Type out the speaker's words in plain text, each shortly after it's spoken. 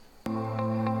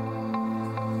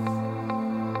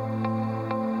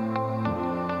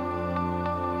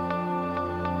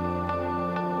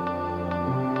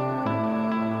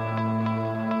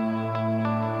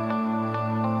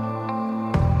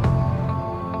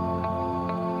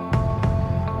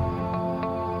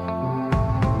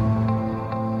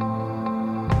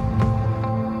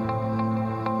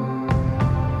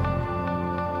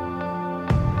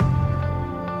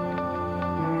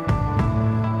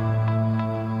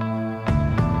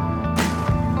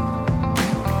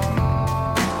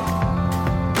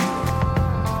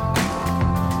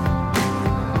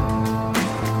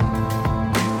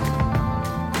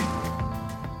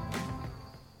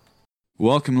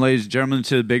Welcome, ladies and gentlemen,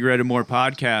 to the Big Red and More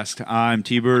podcast. I'm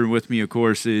T-Bird, and with me, of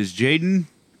course, is Jaden.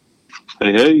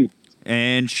 Hey.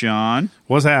 And Sean.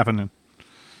 What's happening?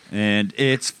 And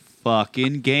it's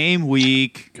fucking game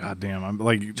week. God damn, I'm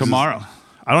like tomorrow.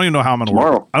 I don't even know how I'm gonna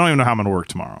work. I don't even know how I'm gonna work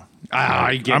tomorrow.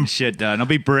 I'm getting shit done. I'll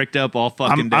be bricked up all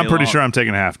fucking day I'm pretty long. sure I'm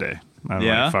taking a half day. I'm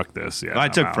Yeah? like, fuck this. Yeah, I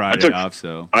I'm took out. Friday off,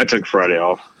 so. I took Friday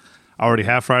off. I already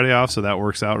have Friday off, so that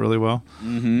works out really well.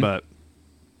 Mm-hmm. But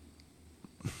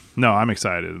no, I'm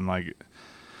excited and like.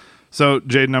 So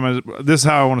Jaden, this is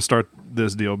how I want to start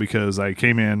this deal because I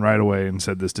came in right away and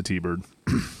said this to T-Bird.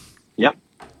 Yep.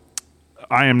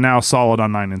 I am now solid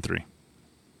on 9-3.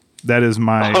 That is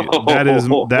my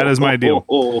that is my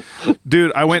deal.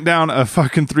 Dude, I went down a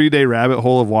fucking 3-day rabbit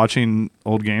hole of watching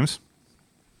old games.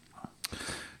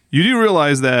 You do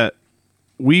realize that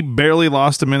we barely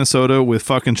lost to Minnesota with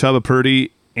fucking Chubba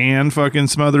Purdy and fucking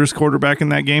Smothers quarterback in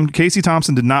that game. Casey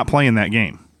Thompson did not play in that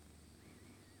game.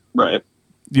 Right.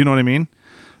 You know what I mean?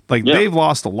 Like Yeah. they've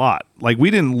lost a lot. Like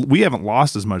we haven't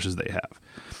lost as much as they have.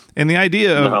 And the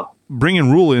idea of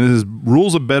bringing Rule in is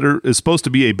is supposed to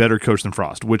be a better coach than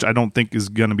Frost, which I don't think is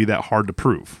going to be that hard to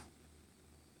prove.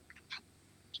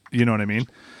 You know what I mean?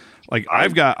 Like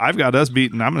I've got us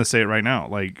beaten. I'm going to say it right now.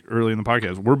 Like early in the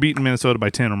podcast, we're beating Minnesota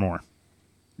by 10 or more.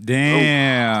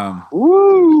 Damn.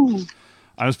 Woo!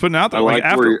 I was putting out there. I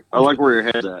like where your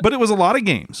head's at. But it was a lot of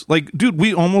games. Like, dude,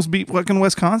 we almost beat fucking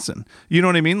Wisconsin. You know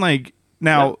what I mean? Like.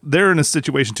 Now, they're in a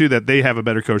situation, too, that they have a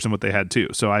better coach than what they had, too.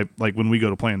 So, when we go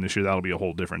to play them this year, that'll be a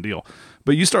whole different deal.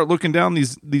 But you start looking down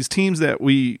these teams that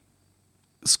the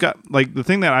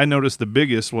thing that I noticed the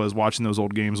biggest was watching those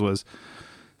old games was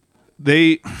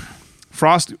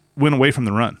Frost went away from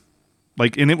the run.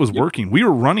 And it was working. We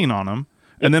were running on them,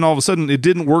 and then all of a sudden, it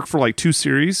didn't work for, 2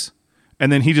 series,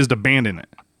 and then he just abandoned it.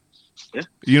 Yeah.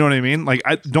 You know what I mean?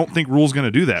 I don't think Rule's going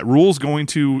to do that. Rule's going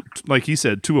to, like he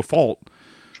said, to a fault,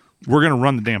 we're going to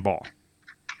run the damn ball.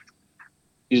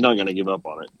 He's not going to give up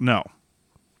on it. No.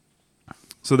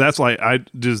 So that's I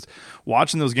just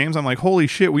watching those games, I'm like, holy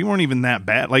shit, we weren't even that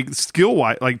bad.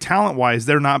 Skill-wise, talent-wise,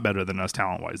 they're not better than us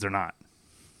talent-wise. They're not.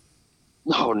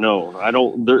 No. I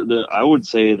don't. I would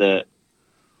say that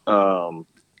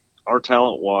our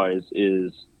talent-wise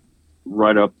is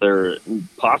right up there,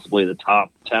 possibly the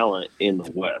top talent in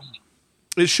the West.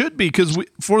 It should be because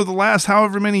for the last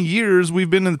however many years, we've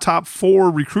been in the top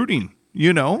 4 recruiting,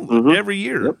 every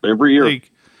year. Yep, every year.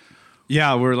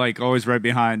 Yeah, we're always right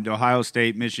behind Ohio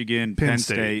State, Michigan, Penn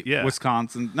State,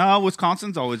 Wisconsin. No,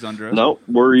 Wisconsin's always under us. No,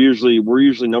 we're usually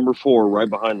number 4 right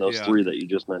behind those 3 that you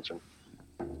just mentioned.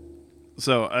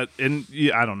 So, I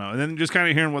don't know. And then just kind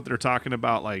of hearing what they're talking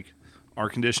about, our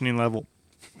conditioning level.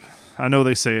 I know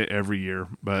they say it every year,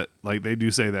 but they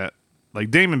do say that.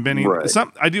 Damon Benning, right.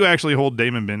 I do actually hold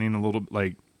Damon Benning a little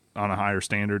on a higher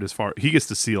standard as far he gets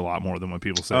to see a lot more than what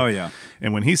people say. Oh yeah,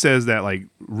 and when he says that,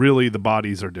 really the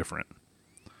bodies are different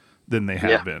than they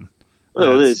have been.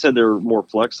 Well, they said they're more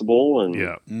flexible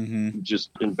and just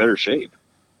in better shape.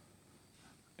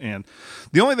 And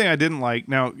the only thing I didn't like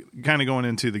now, kind of going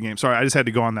into the game. Sorry, I just had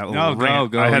to go on that little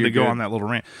rant. I had to go on that little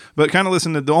rant, but kind of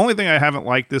listen to the only thing I haven't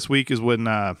liked this week is when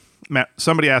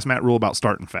somebody asked Matt Rule about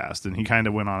starting fast, and he kind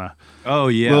of went on a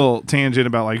little tangent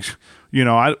about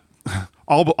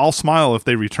I'll smile if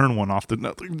they return one off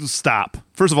the stop.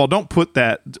 First of all, don't put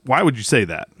that. Why would you say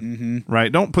that?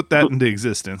 Right? Don't put that into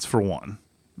existence for one.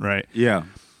 Right? Yeah.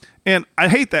 And I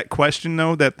hate that question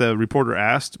though that the reporter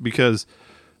asked because.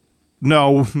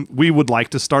 No, we would like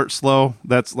to start slow.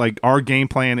 That's our game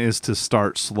plan is to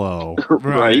start slow.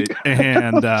 Right.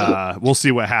 And we'll see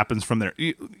what happens from there.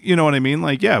 You know what I mean?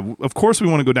 Of course we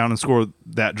want to go down and score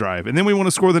that drive. And then we want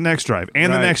to score the next drive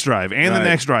and the next drive and the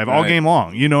next drive all game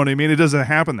long. You know what I mean? It doesn't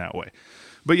happen that way.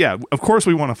 But yeah, of course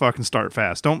we want to fucking start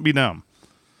fast. Don't be dumb.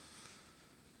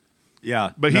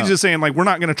 Yeah. But he's just saying we're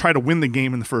not going to try to win the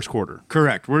game in the first quarter.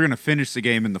 Correct. We're going to finish the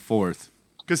game in the fourth.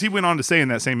 Because he went on to say in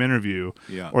that same interview,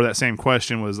 or that same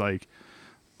question was a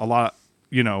lot,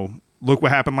 look what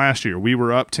happened last year. We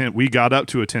were up 10, we got up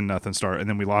to a 10-0 start, and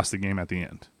then we lost the game at the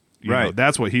end. You know,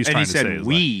 that's what he's trying to say.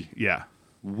 We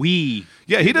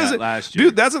he doesn't. Last year.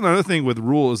 Dude, that's another thing with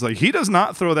Rule is he does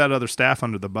not throw that other staff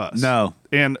under the bus. No.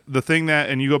 And the thing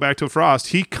and you go back to Frost,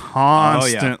 he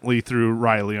constantly threw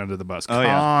Riley under the bus.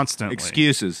 Constantly.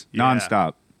 Excuses.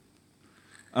 Nonstop.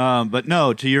 But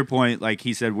no, to your point,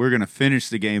 he said, we're going to finish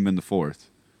the game in the fourth.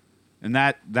 And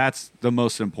that's the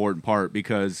most important part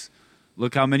because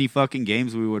look how many fucking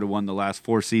games we would have won the last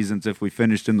 4 seasons if we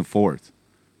finished in the fourth.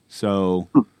 So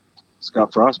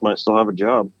Scott Frost might still have a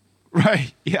job.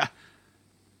 Right. Yeah.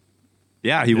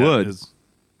 Yeah, he would.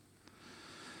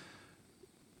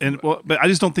 But I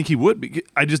just don't think he would.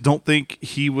 I just don't think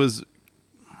he was.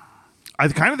 I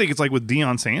kind of think it's like with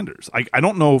Deion Sanders. I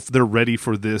don't know if they're ready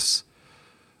for this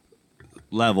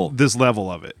level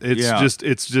of it.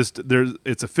 It's just there's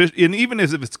it's a fish, and even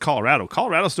as if it's Colorado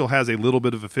still has a little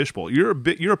bit of a fishbowl. You're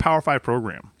a Power 5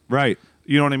 program, right?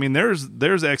 You know what I mean?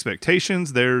 There's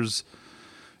expectations. There's,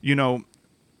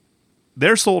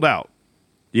 they're sold out.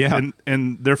 Yeah,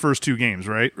 in their first 2 games,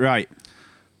 right? Right.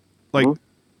 Like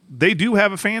they do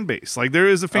have a fan base. Like there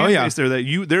is a fan base there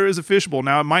there is a fishbowl.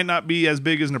 Now it might not be as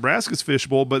big as Nebraska's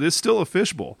fishbowl, but it's still a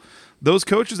fishbowl. Those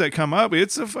coaches that come up,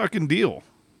 it's a fucking deal.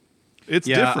 It's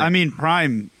different. I mean,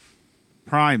 Prime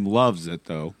loves it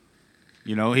though.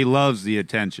 He loves the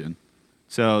attention.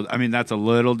 So I mean, that's a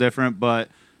little different. But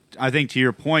I think to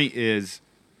your point is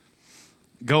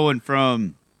going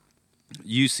from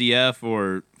UCF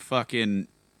or fucking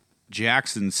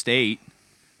Jackson State,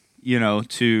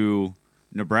 to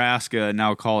Nebraska and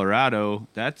now Colorado.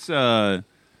 That's a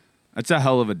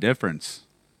hell of a difference.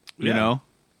 You know.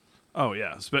 Oh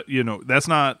yeah, but that's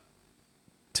not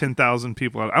 10,000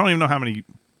 people. I don't even know how many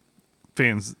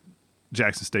fans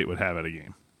Jackson State would have at a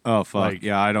game. Oh fuck!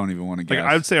 I don't even want to guess.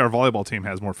 I would say our volleyball team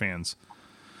has more fans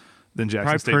than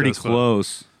Jackson State. Pretty does.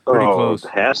 Close. Pretty close.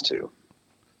 It has to.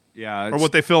 Yeah, or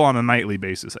what they fill on a nightly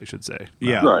basis, I should say.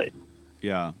 Yeah, right.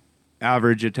 Yeah,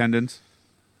 average attendance.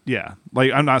 Yeah,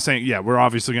 like I'm not saying. Yeah, we're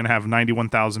obviously going to have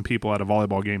 91,000 people at a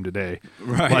volleyball game today.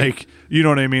 Right. Like, you know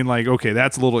what I mean? Like, okay,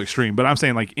 that's a little extreme, but I'm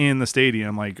saying like in the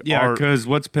stadium, like because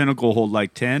what's Pinnacle hold,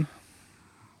 like 10?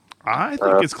 I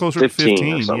think it's closer to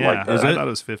 15. Yeah, like that. I thought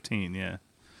it was 15. Yeah.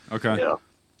 Okay. Yeah.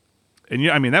 And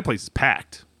I mean that place is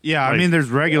packed. Yeah, I mean there's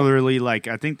regularly like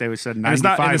I think they said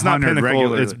 9,500 it's not Pinnacle,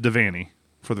 regularly. it's Devaney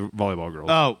for the volleyball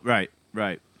girls. Oh, right.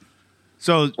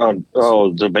 So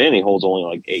Devaney holds only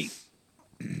like 8.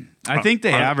 I think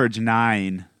they average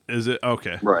 9. Is it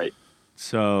okay? Right.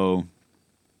 So,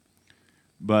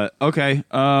 but okay.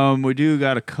 We do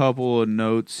got a couple of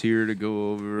notes here to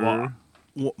go over.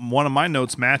 Well, one of my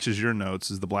notes matches your notes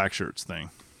is the black shirts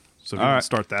thing. So if you want to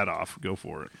start that off, go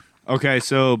for it. Okay,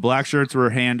 so black shirts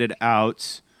were handed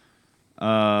out.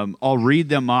 I'll read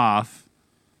them off,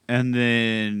 and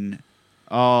then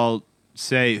I'll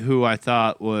say who I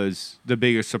thought was the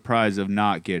biggest surprise of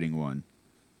not getting one.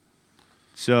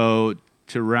 So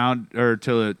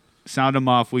to sound them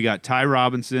off, we got Ty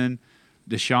Robinson,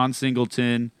 Deshaun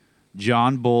Singleton,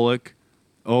 John Bullock,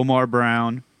 Omar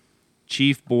Brown,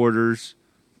 Chief Borders,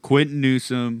 Quentin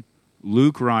Newsom,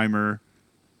 Luke Reimer,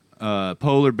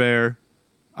 Polar Bear,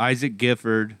 Isaac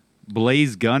Gifford,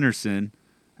 Blaze Gunnarsson,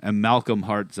 and Malcolm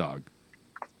Hartzog.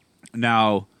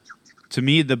 Now, to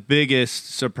me, the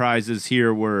biggest surprises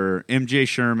here were MJ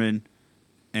Sherman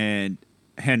and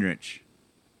Henrich.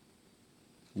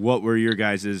 What were your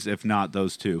guys's, if not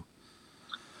those two?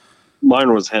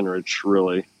 Mine was Henrich,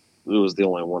 really. It was the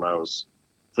only one I was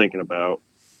thinking about.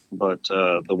 But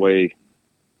the way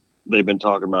they've been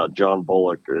talking about John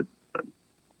Bullock,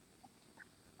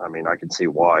 I mean, I can see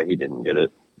why he didn't get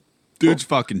it. Dude's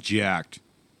fucking jacked.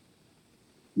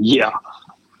 Yeah.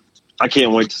 I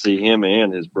can't wait to see him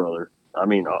and his brother. I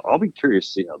mean, I'll be curious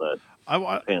to see how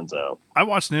that pans out. I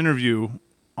watched an interview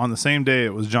on the same day.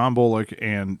 It was John Bullock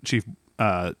and Chief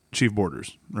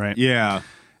Borders, right? Yeah.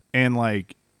 And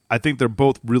like, I think they're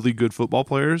both really good football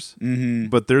players,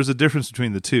 but there's a difference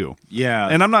between the two. Yeah.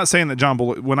 And I'm not saying that John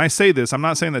Bullock, when I say this, I'm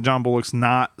not saying that John Bullock's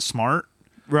not smart.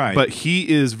 Right. But he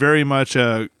is very much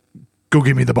a, go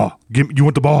give me the ball. You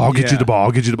want the ball? I'll get you the ball.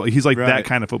 I'll get you the ball. He's like that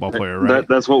kind of football player, right?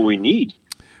 That's what we need.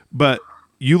 But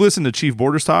you listen to Chief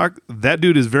Borders talk, that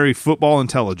dude is very football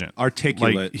intelligent.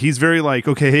 Articulate. Like, he's very like,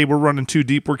 okay, hey, we're running too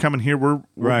deep. We're coming here. We're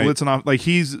blitzing off. Like,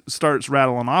 he starts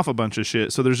rattling off a bunch of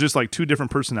shit. So there's just like two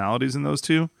different personalities in those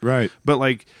two. Right. But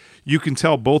like, you can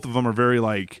tell both of them are very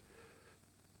like...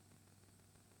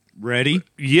 ready?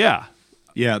 Yeah.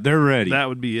 Yeah, they're ready. That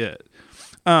would be it.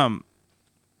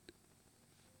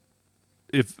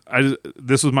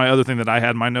 This was my other thing that I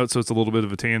had in my notes, so it's a little bit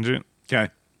of a tangent.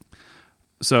 Okay.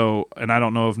 So, and I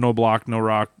don't know if No Block, No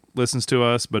Rock listens to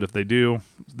us, but if they do,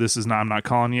 I'm not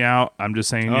calling you out. I'm just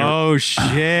saying oh,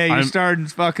 shit. You're starting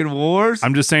fucking wars?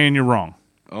 I'm just saying you're wrong.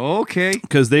 Okay.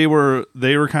 Because they were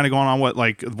kind of going on what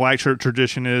like the black shirt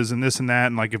tradition is and this and that.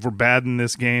 And like if we're bad in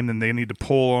this game, then they need to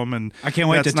pull them. And I can't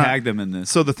wait to tag them in this.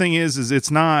 So the thing is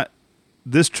it's not,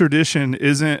 this tradition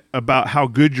isn't about how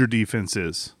good your defense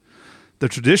is. The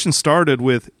tradition started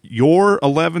with your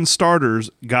 11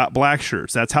 starters got black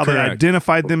shirts. That's how they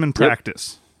identified them in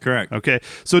practice. Correct. Okay.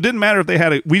 So it didn't matter if they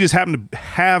had we just happened to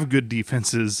have good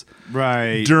defenses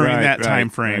during that time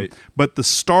frame. Right. But the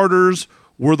starters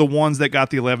were the ones that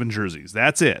got the 11 jerseys.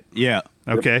 That's it. Yeah.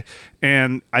 Okay.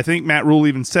 And I think Matt Rule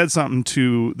even said something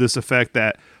to this effect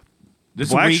that This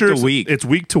is black week shirts, to week. it's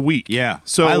week to week. Yeah.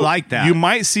 So I like that. You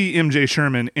might see MJ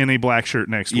Sherman in a black shirt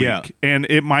next week. Yeah. And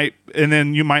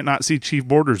then you might not see Chief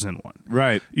Borders in one.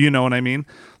 Right. You know what I mean?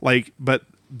 Like, but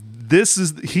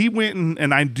he went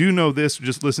and I do know this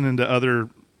just listening to other,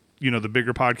 the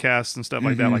bigger podcasts and stuff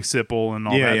like that, like Sipple and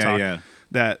all that talk. Yeah.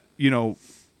 That,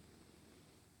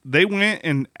 they went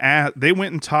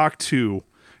and talked to,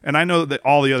 and I know that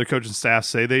all the other coaching staff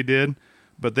say they did,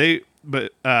 but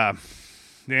damn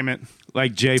it.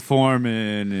 Like Jay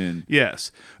Foreman and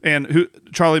Yes. And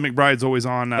Charlie McBride's always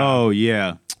on. oh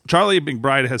yeah. Charlie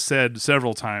McBride has said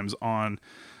several times on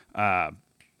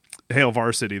Hail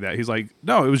Varsity that he's like,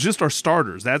 no, it was just our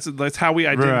starters. That's how we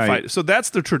identified Right. it. So that's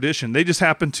the tradition. They just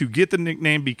happened to get the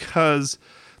nickname because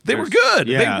they were good.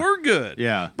 Yeah. They were good.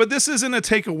 Yeah. But this isn't a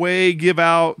take away, give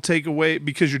out, take away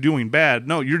because you're doing bad.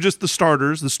 No, you're just the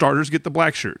starters. The starters get the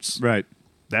black shirts. Right.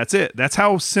 That's it. That's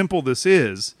how simple this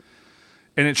is.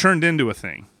 And it turned into a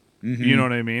thing. You know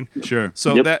what I mean? Sure.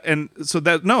 So Yep.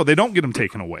 no, they don't get them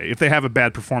taken away if they have a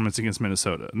bad performance against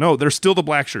Minnesota. No, they're still the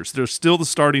black shirts. They're still the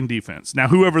starting defense. Now,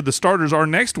 whoever the starters are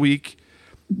next week,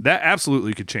 that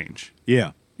absolutely could change.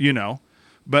 Yeah.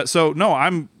 But so no,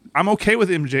 I'm okay with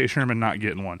MJ Sherman not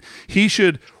getting one. He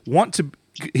should want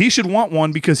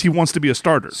one because he wants to be a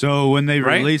starter. So when they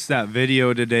Right? released that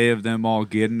video today of them all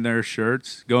getting their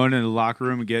shirts, going into the locker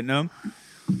room and getting them,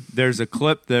 there's a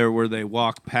clip there where they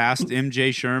walk past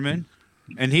MJ Sherman,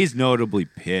 and he's notably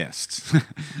pissed.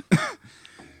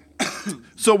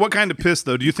 So what kind of pissed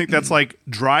though? Do you think that's like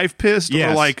drive pissed or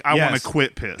Yes, like I want yes. to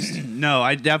quit pissed? No,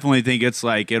 I definitely think it's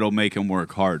like it'll make him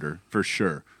work harder for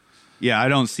sure. Yeah, I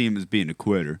don't see him as being a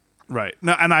quitter. Right.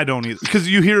 No, and I don't either because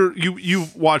you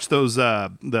watch those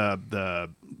the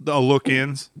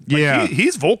look-ins. Like, Yeah.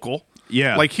 he's vocal.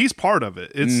 Yeah. Like he's part of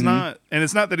it. It's not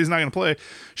that he's not going to play.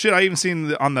 Shit, I even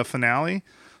seen on the finale,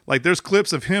 like there's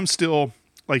clips of him still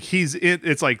like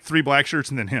it's like 3 black shirts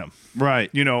and then him. Right.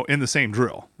 In the same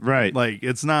drill. Right. Like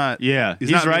it's not. Yeah,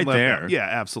 he's not right being left there. out. Yeah,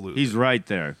 absolutely. He's right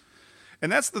there.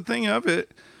 And that's the thing of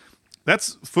it.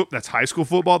 That's high school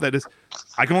football. That is,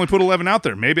 I can only put 11 out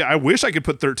there. Maybe I wish I could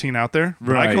put 13 out there,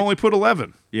 but I Right. can only put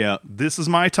 11. Yeah. This is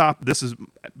my top. This is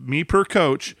me per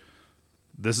coach.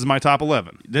 This is my top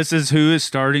 11. This is who is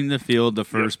starting the field the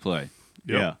first play.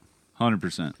 Yep. Yeah.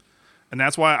 100%. And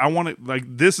that's why I want to, like,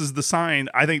 this is the sign.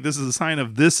 I think this is a sign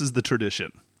of this is the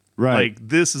tradition. Right. Like,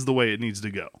 this is the way it needs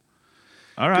to go.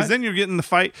 All Because right. then you're getting the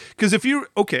fight. Because if you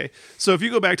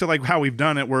go back to like how we've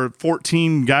done it, where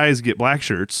 14 guys get black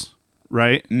shirts,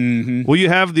 right? Mm-hmm. Well, you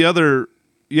have the other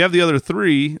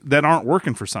 3 that aren't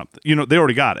working for something. They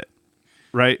already got it,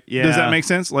 right? Yeah. Does that make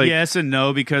sense? Like, yes and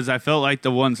no, because I felt like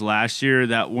the ones last year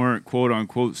that weren't quote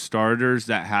unquote starters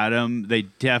that had them, they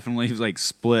definitely like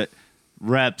split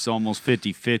reps almost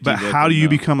 50-50. but how do you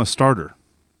become a starter?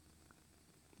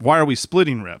 Why are we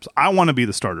splitting reps? I want to be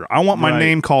the starter. I want my Right.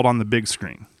 name called on the big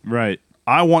screen. Right.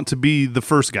 I want to be the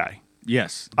first guy.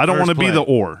 Yes. I don't First want to be play. the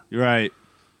or. Right.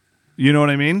 You know what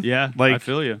I mean? Yeah. Like I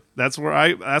feel you. that's where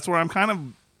I'm kind of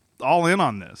all in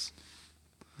on this.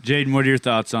 Jaden, what are your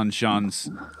thoughts on Sean's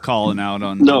calling out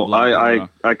on? No,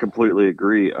 I completely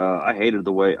agree. I hated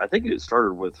the way. I think it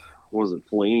started with was it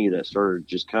Pelini that started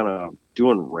just kind of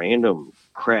doing random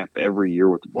crap every year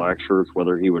with the black shirts,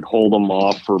 whether he would hold them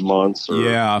off for months or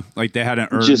Yeah, like they hadn't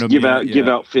earned just them give yet.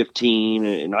 out 15,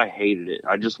 and I hated it.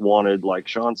 I just wanted, like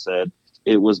Sean said,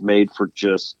 it was made for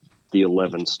just the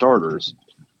 11 starters.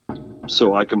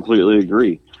 So I completely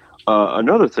agree.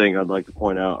 Another thing I'd like to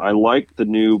point out, I like the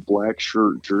new black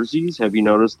shirt jerseys. Have you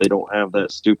noticed they don't have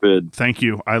that stupid? Thank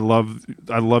you. I love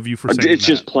you for saying It's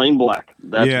that. just plain black.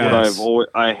 That's Yes. what I've always.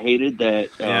 I hated that.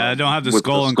 Yeah, I don't have the with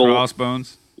skull and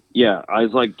crossbones. Yeah, I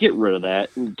was like, get rid of that.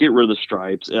 Get rid of the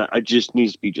stripes. I just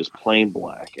needs to be just plain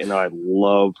black. And I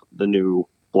love the new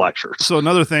black shirts. So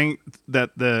another thing that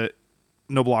the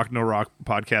No Block No Rock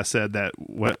podcast said that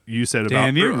what you said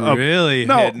Damn, about you're really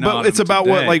no, hitting on but it's them about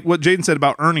today. what Jaden said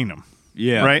about earning them.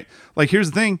 Yeah. Right? Like,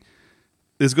 here's the thing.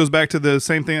 This goes back to the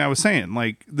same thing I was saying.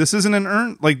 Like, this isn't an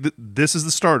earn. Like, this is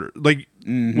the starter. Like,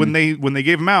 when they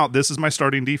gave them out, this is my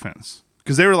starting defense.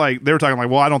 Because they were talking like,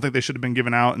 well, I don't think they should have been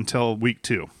given out until week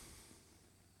 2.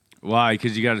 Why?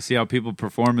 Because you got to see how people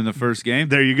perform in the first game.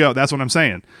 There you go. That's what I'm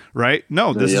saying. Right?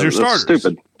 No, this is Yeah, your that's starters.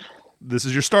 stupid. This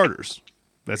is your starters.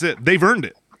 That's it. They've earned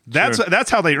it.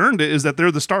 That's how they earned it, is that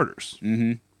they're the starters.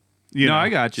 Mm-hmm. No, I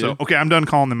got you. So, okay, I'm done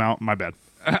calling them out. My bad.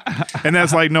 And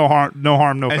that's like no harm, no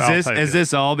foul. Is type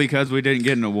this deal. all because we didn't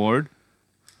get an award?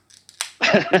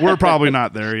 We're probably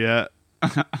not there yet.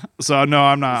 So no,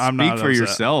 I'm not. I'm Speak not for upset.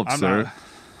 yourself, I'm sir. not-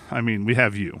 I mean, we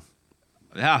have you.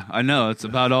 Yeah, I know. It's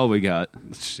about all we got.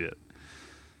 Shit.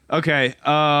 Okay.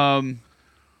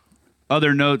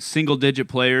 Other notes: single-digit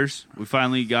players. We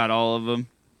finally got all of them.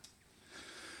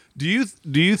 Do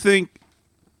you think,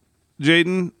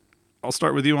 Jaden? I'll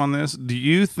start with you on this. Do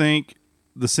you think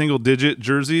the single-digit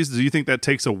jerseys? Do you think that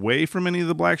takes away from any of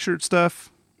the black shirt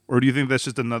stuff, or do you think that's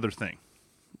just another thing,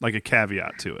 like a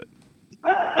caveat to it?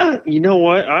 You know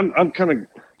what? I'm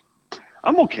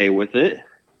okay with it.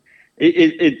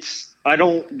 It's I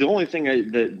don't. The only thing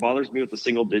that bothers me with the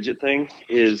single digit thing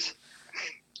is,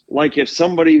 like, if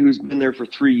somebody who's been there for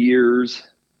 3 years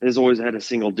has always had a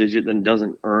single digit, then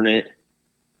doesn't earn it,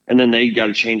 and then they got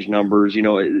to change numbers. You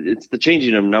know, it's the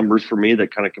changing of numbers for me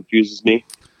that kind of confuses me.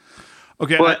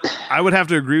 Okay, But- I would have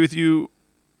to agree with you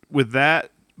with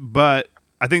that, but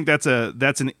I think that's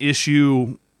an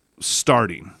issue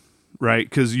starting, right?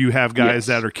 Because you have guys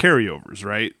Yes. that are carryovers,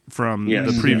 right, from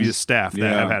Yes. the previous Yes. staff that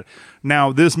Yeah. have had.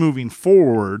 Now, this moving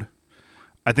forward,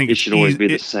 I think It should always be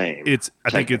the same.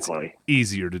 I think it's technically.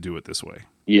 easier to do it this way,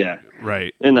 Yeah,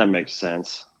 right? and that makes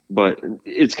sense. But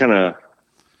it's going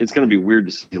to be weird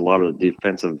to see a lot of the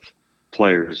defensive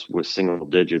players with single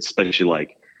digits, especially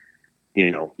like,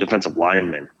 defensive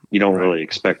linemen. You don't really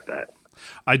expect that.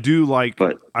 I do like,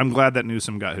 But- I'm glad that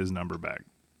Newsom got his number back.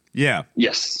 Yeah.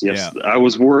 Yes. Yeah. I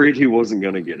was worried he wasn't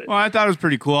going to get it. Well, I thought it was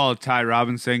pretty cool. Ty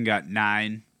Robinson got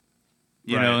 9,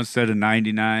 Right. instead of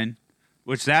 99,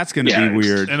 which that's going to Yeah, be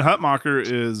weird. And Hutmacher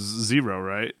is 0,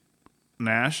 right?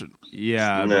 Nash.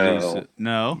 Yeah. I No. believe so.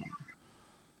 No.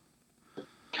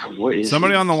 God, what is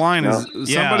Somebody he? on the line No. is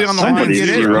Yeah, somebody on the somebody line. get Is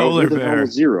it. zero. Polar Who the hell bear.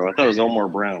 was 0? I thought it was Omar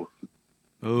Brown.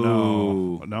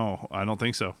 Oh. No, I don't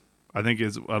think so. I think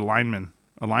it's a lineman.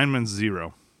 A lineman's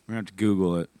 0. We're going to have to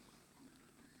Google it.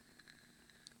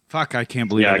 Fuck, I can't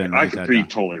believe Yeah, I didn't I write could that be down.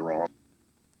 totally wrong.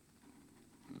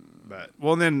 But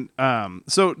well, then,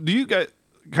 so do you get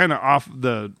kind of off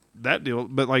that deal?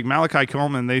 But like Malachi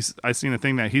Coleman, I seen a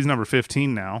thing that he's number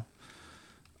 15 now.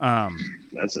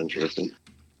 That's interesting.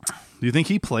 Do you think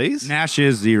he plays? Nash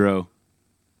is 0.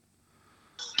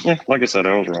 Yeah, like I said,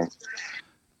 I was wrong.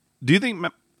 Do you think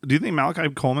Malachi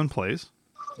Coleman plays?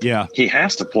 Yeah. He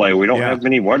has to play. We don't Yeah. have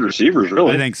many wide receivers,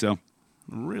 really. I think so.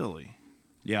 Really?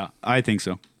 Yeah, I think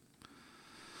so.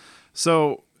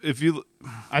 So if you,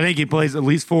 I think he plays at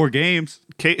least 4 games.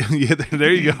 yeah,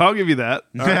 there you go. I'll give you that.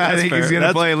 All right, I that's think he's fair. gonna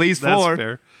That's- play at least that's 4.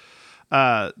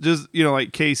 Fair. Just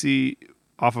like Casey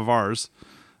off of ours,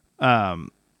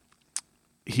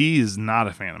 he is not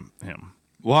a fan of him.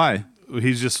 Why?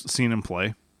 He's just seen him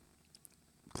play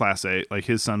Class A. Like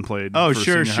his son played. Oh, for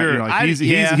sure, senior high. sure. Like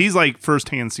Yeah. he's like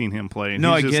firsthand seen him play. And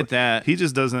No, he's I just get like- that. He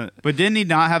just doesn't. But didn't he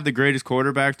not have the greatest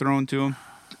quarterback thrown to him?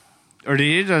 Or did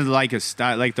he just like a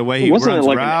style, like the way he Wasn't it runs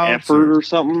like routes? an effort or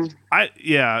something?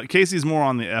 Casey's more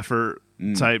on the effort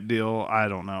Mm. type deal. I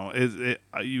don't know.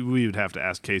 We would have to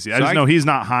ask Casey. I So just I- know he's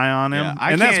not high on him, Yeah,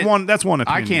 I and that's can't- one.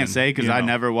 I Opinion, can't say because you I know.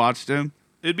 never watched him.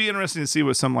 It'd be interesting to see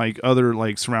what some like other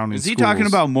like surrounding. Is he schools- talking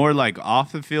about more like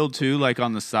off the field too, like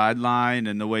on the sideline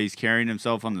and the way he's carrying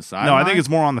himself on the sideline? No, I think it's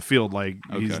more on the field. Like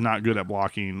he's Okay. not good at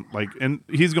blocking. Like, and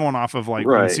he's going off of like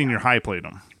when Right. senior high played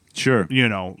him. sure. You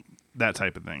know, that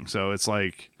type of thing. So it's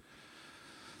like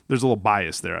there's a little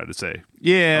bias there. I'd say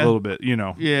Yeah, a little bit. You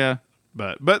know, yeah,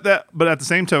 but at the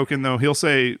same token though, he'll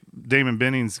say Damon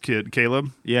Benning's kid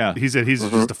Caleb. yeah. He said he's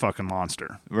just a fucking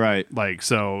monster. Right. Like,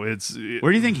 so it's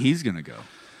Where do you think he's gonna go?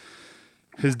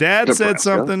 his dad said Nebraska.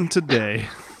 something today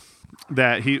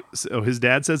his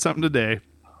dad said something today,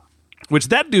 which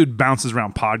that dude bounces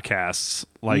around podcasts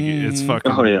like it's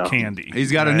fucking Oh, yeah. candy.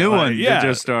 He's got a Right? new Like, one yeah, that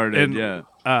just started. And,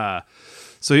 yeah.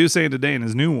 So he was saying today in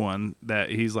his new one that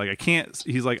he's like,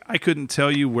 I couldn't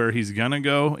tell you where he's gonna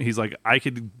go. He's like, I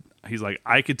could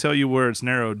tell you where it's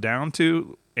narrowed down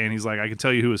to, and he's like, I could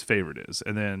tell you who his favorite is.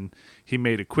 And then he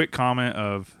made a quick comment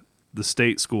of the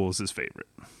state school is his favorite.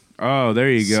 Oh, there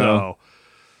you go. So,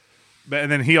 but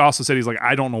and then he also said he's like,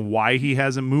 I don't know why he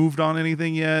hasn't moved on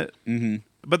anything yet. Mm-hmm.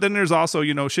 But then there's also,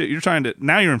 shit. You're trying to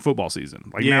now. You're in football season.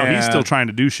 Like now he's Yeah. still trying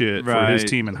to do shit for his Right.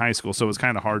 team in high school. So it's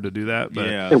kind of hard to do that. But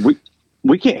yeah. Yeah,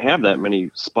 we can't have that many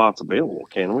spots available,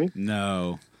 can we?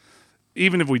 No,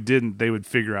 even if we didn't, they would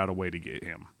figure out a way to get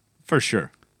him. for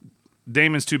sure.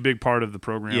 Damon's too big part of the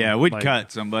program. Yeah, we'd Like,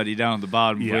 cut somebody down at the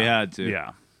bottom if we had to.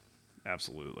 Yeah,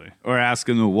 absolutely. Or ask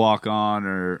them to walk on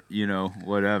or,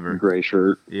 whatever. Gray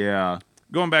shirt. Yeah.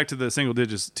 Going back to the single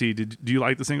digits, do you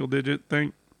like the single digit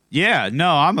thing? Yeah,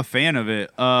 no, I'm a fan of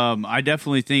it. I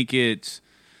definitely think it's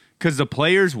because the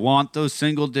players want those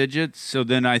single digits, so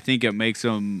then I think it makes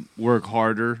them work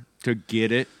harder to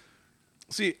get it.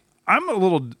 See, I'm a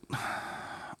little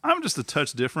I'm just a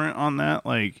touch different on that.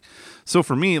 Like, so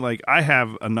for me, like I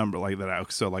have a number like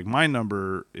that. So like my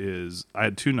number is I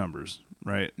had two numbers,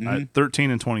 right? I had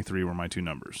 13 and 23 were my two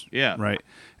numbers. Yeah. Right.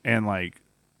 And like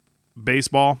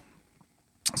baseball.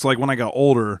 So like when I got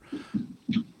older,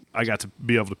 I got to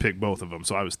be able to pick both of them.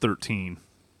 So I was 13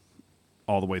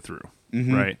 all the way through.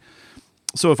 Right.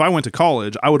 So if I went to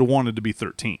college, I would have wanted to be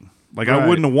 13. Like I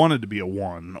wouldn't have wanted to be a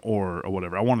 1 or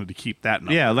whatever. I wanted to keep that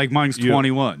number. Yeah, like mine's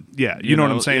 21. Yeah, you know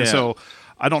what I'm saying? Yeah. So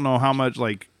I don't know how much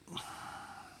like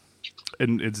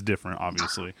and it's different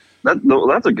obviously.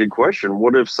 That's a good question.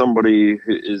 What if somebody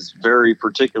is very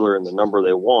particular in the number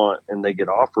they want and they get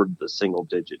offered the single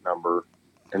digit number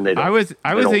and they don't, I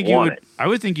would think you want would it? I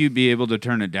would think you'd be able to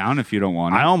turn it down if you don't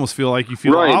want it. I almost feel like you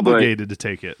feel Right, obligated to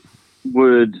take it.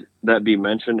 Would that be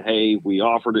mentioned? Hey, we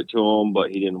offered it to him, but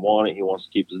he didn't want it. He wants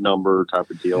to keep his number, type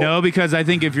of deal. No, because I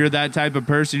think if you're that type of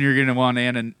person, you're going to want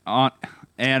animus.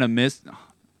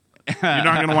 You're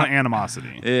not going to want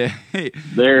animosity.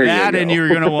 There that you go. and you're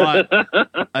going to want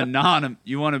anonymous.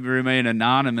 You want to remain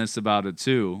anonymous about it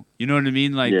too. You know what I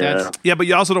mean? Like Yeah. that's Yeah, but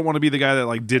you also don't want to be the guy that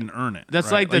like didn't earn it.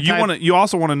 That's right? like the you type- want to. You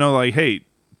also want to know like, hey,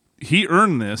 he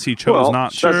earned this. He chose Well,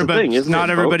 not that's to. the but thing, isn't not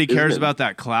it everybody vote- cares isn't it- about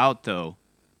that clout though.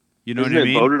 You know Isn't what I it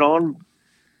mean? voted on?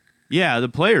 Yeah, the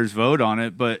players vote on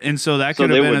it, but and so that So could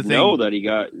have they been a would thing. know that he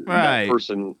got Right.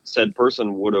 said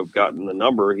person would have gotten the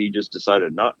number. He just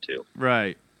decided not to.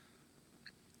 Right.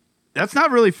 That's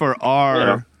not really for our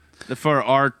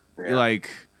Yeah. like.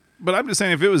 But I'm just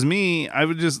saying, if it was me, I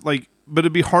would just like. But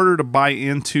it'd be harder to buy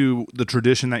into the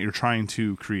tradition that you're trying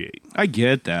to create, I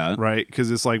get that. right?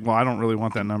 Because it's like, well, I don't really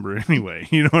want that number anyway.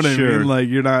 You know what I Sure. mean? Like,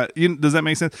 you're not. Does that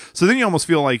make sense? So then you almost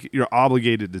feel like you're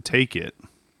obligated to take it.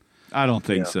 I don't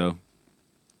think Yeah. so.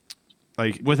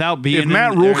 Like, Without being if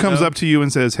Matt in Rule there, comes though- up to you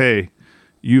and says, "Hey,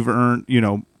 you've earned,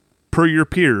 per your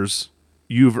peers,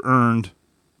 you've earned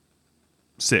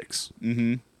 6."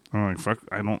 Mm-hmm. I'm like, fuck,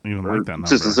 I don't even like that number.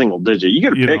 It's just a single digit. You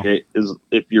got to You pick know. it is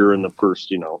if you're in the first,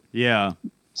 yeah,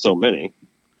 so many.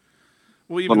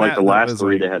 Well, even But like that the last was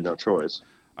three, like- they had no choice.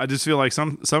 I just feel like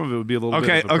some of it would be a little bit.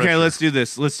 okay, of a okay. pressure. Let's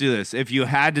do this. If you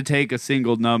had to take a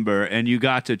single number and you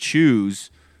got to choose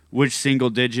which single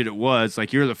digit it was,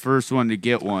 like you're the first one to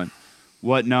get one,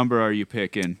 what number are you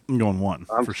picking? I'm going 1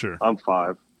 I'm for sure. I'm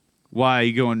 5. Why are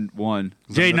you going 1?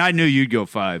 Jaden, I knew you'd go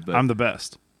 5, but I'm the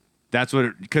best. that's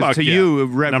what because Fuck to yeah. you it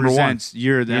Number one. represents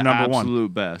you're the You're number one.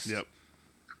 absolute best. Yep.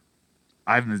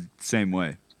 I'm the same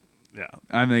way. Yeah.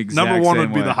 I'm the exact Number 1 same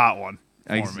would be way. the hot one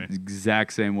for me.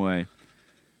 Exact same way.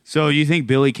 So you think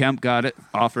Billy Kemp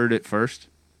offered it first?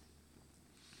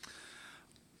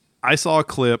 I saw a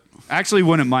clip. Actually,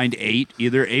 wouldn't mind 8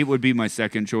 either. 8 would be my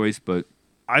second choice, but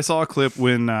I saw a clip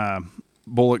when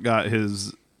Bullock got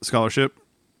his scholarship,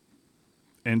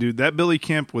 and dude, that Billy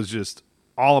Kemp was just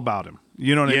all about him.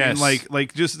 You know what I Yes. mean?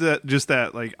 Like just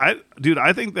that. Like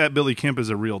I think that Billy Kemp is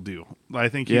a real deal. I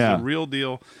think he's Yeah. a real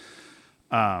deal.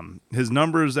 His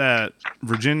numbers at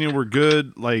Virginia were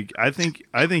good. Like I think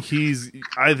he's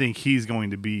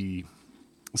going to be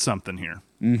something here.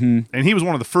 Mm-hmm. And he was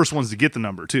one of the first ones to get the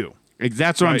number too.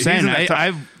 that's what I'm Right, he's saying. in that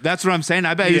top- That's what I'm saying.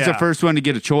 I bet he's the Yeah. first one to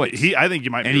get a choice. I think you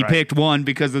might. and be he right. picked 1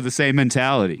 because of the same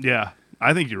mentality. Yeah,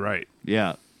 I think you're right.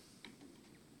 Yeah.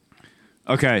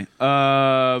 Okay.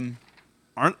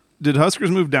 Did Huskers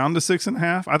move down to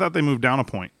 6.5? I thought they moved down a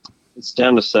point. It's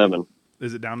down to 7.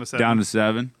 Is it down to 7? Down to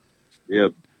 7.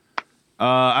 Yep.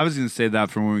 I was going to say that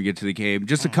for when we get to the game.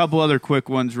 Just a couple other quick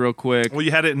ones, real quick. Well,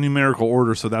 you had it in numerical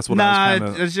order, so that's what I Nah, was kind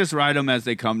of. let's just write them as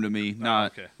they come to me.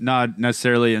 okay. Not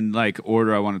necessarily in like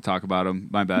order I want to talk about them.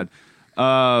 My bad.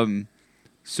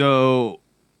 So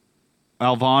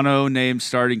Alvano named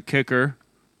starting kicker,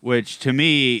 which to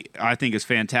me I think is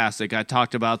fantastic. I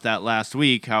talked about that last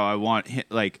week. How I want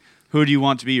who do you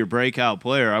want to be your breakout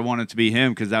player? I want it to be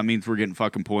him because that means we're getting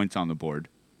fucking points on the board.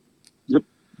 Yep.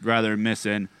 Rather than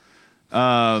missing.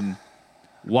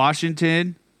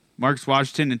 Washington. Marcus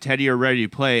Washington and Teddy are ready to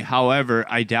play. However,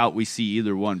 I doubt we see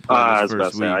either one play I this was about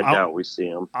first to say, I week. doubt we see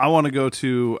him. I want to go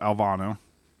to Alvano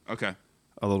Okay.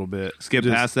 a little bit. Skip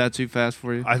Just- past that too fast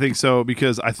for you? I think so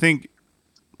because I think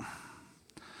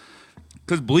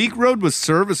Because Bleak Road was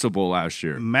serviceable last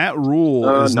year. Matt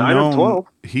Rule is 9 of known. 12.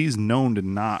 He's known to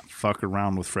not fuck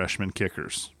around with freshman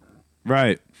kickers.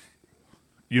 Right.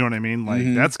 You know what I mean? Like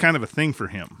that's kind of a thing for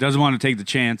him. Doesn't want to take the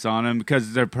chance on him because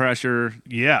of their pressure.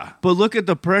 Yeah. But look at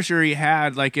the pressure he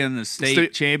had, like in the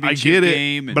state championship I get it,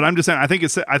 game. And but I'm just saying. I think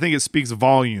it speaks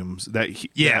volumes that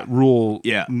Yeah. that Rule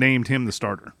Yeah. named him the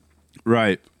starter.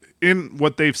 right. In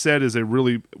what they've said is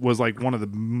was like one of the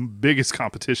biggest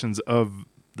competitions of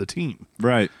the team.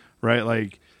 Right. Right?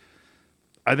 Like,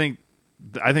 I think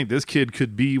I think this kid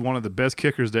could be one of the best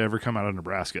kickers to ever come out of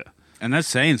Nebraska. And that's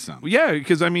saying something. Yeah,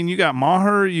 because I mean, you got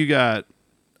Maher, you got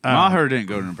Maher didn't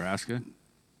go to Nebraska.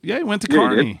 yeah, he went to Yeah, he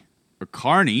did. Kearney. Or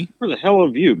Carney. Where the hell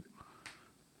have you?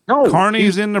 No,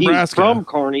 Kearney's in Nebraska. He's from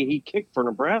Kearney. He kicked for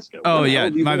Nebraska. Oh Where the yeah, hell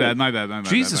have you my been? bad.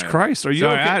 Jesus my bad. Christ, are you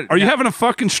Sorry, okay? Are you having a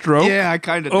fucking stroke? Yeah, I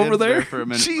kind of over there for a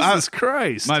minute. Jesus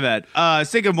Christ, My bad. I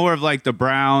was thinking more of like the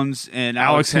Browns and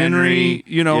Alex Henry.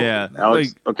 You know, Yeah.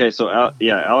 Alex. like, Okay, so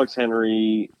Alex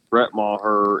Henry, Brett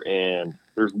Maher, and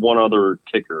there's one other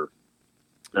kicker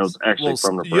that was actually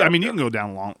from Nebraska. I mean, you can go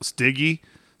down long.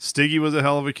 Stiggy was a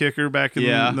hell of a kicker back in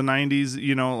Yeah. the 90s.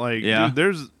 You know, like Yeah.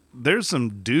 dude, there's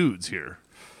some dudes here.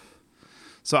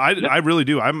 So I really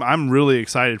do. I'm really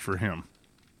excited for him.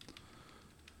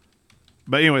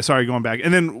 But anyway, sorry, going back.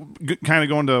 And then kind of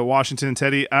going to Washington and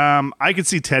Teddy. I could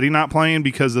see Teddy not playing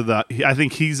because of I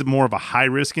think he's more of a high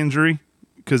risk injury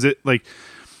because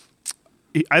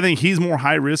I think he's more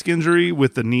high risk injury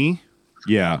with the knee,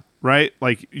 Yeah. right?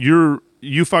 Like you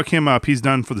fuck him up, he's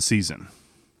done for the season.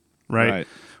 Right?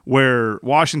 Where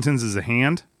Washington's is a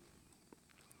hand.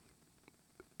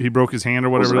 He broke his hand or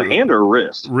was whatever. it a hand or a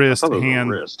wrist? Wrist, I thought it was a hand,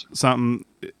 wrist. something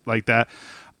like that.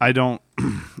 I don't.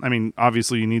 I mean,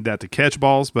 obviously you need that to catch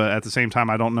balls, but at the same time,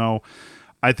 I don't know.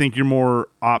 I think you're more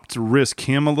opt to risk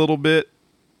him a little bit.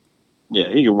 Yeah,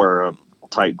 he can wear a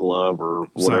tight glove or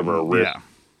whatever. A wrist. Yeah.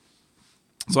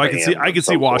 So I can see. I can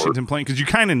see Washington playing because you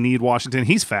kind of need Washington.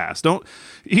 He's fast.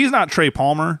 He's not Trey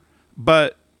Palmer,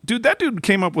 but dude, that dude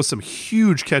came up with some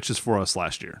huge catches for us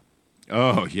last year.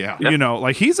 Oh yeah. You know,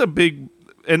 like he's a big,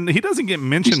 and he doesn't get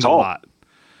mentioned He's a tall. lot.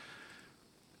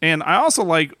 And I also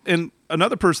like, and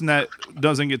another person that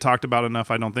doesn't get talked about enough,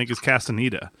 I don't think, is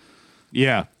Castaneda.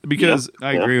 Yeah. Because,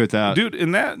 I agree with that. dude,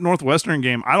 in that Northwestern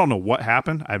game, I don't know what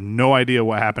happened. I have no idea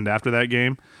what happened after that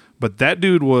game, but that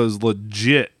dude was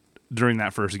legit during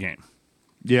that first game.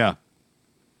 Yeah.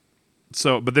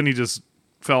 So, but then he just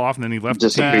fell off and then he left the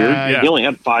team. Disappeared. Yeah. He only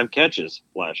had 5 catches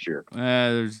last year.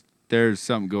 There's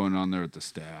something going on there with the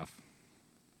staff.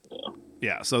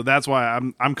 Yeah, so that's why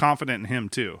I'm confident in him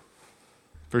too.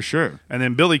 For sure. And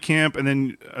then Billy Kemp, and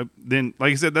then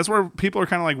like I said, that's where people are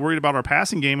kind of like worried about our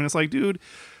passing game. And it's like, dude,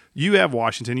 you have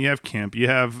Washington, you have Kemp, you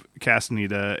have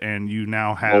Castaneda, and you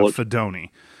now have Bullock. Fedoni.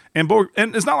 And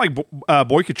it's not like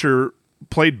Boykacher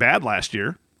played bad last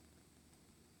year.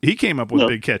 He came up with No.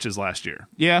 big catches last year.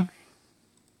 Yeah.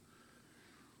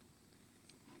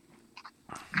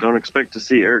 Don't expect to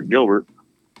see Eric Gilbert.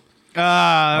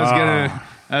 I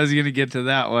was gonna get to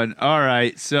that one. All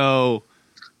right, so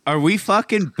are we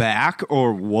fucking back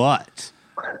or what?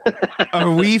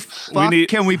 Are we?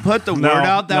 Can we put the word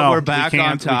out that we're back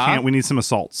on top? We can't. We need some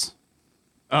assaults.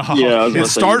 Oh, Yeah, I was It gonna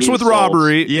say, starts you with need assaults.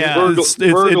 robbery. Yeah. it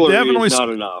Burglary definitely is not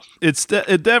enough.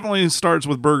 it definitely starts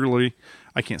with burglary.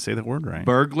 I can't say that word right.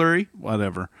 burglary,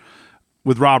 Whatever.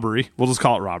 With robbery, we'll just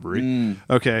call it robbery.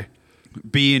 Okay,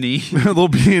 B&E. a little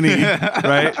B&E,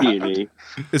 right? P&E.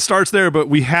 It starts there, but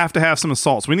we have to have some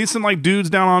assaults. We need some like dudes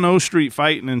down on O Street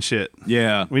fighting and shit.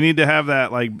 Yeah, We need to have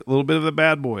that like a little bit of the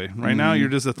bad boy. Right now, you're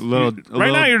just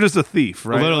now you're just a thief.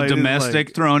 Right, a little Like, domestic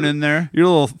like, thrown in there. you're a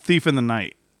little thief in the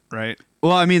night, right?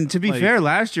 Well, I mean, to be Like- fair,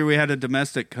 last year we had a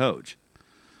domestic coach.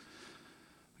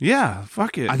 Yeah,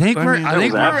 fuck it. I think we're- mean, I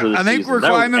think That was after the I think season. we're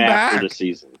That was climbing after back. the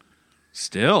season.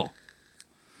 Still,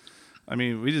 I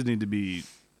mean, we just need to be.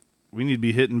 We need to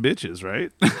be hitting bitches,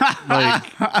 right? Like,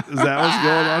 is that what's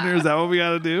going on here? Is that what we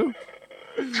got to do?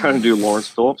 Trying to do Lawrence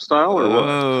Phillips style or what?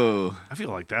 oh, I feel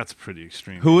like that's pretty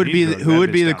extreme. who would He be drug who that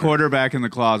would be bitch the down. quarterback in the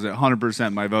closet?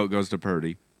 100%. My vote goes to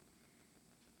Purdy.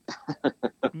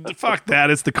 Fuck that!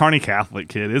 It's the Kearney Catholic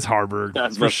kid. It's Harburg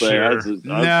That's for what I sure. say.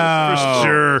 No. For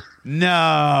sure.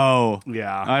 No,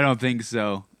 Yeah. I don't think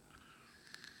so.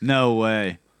 No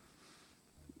way.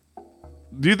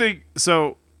 Do you think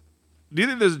so? Do you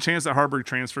think there's a chance that Harburg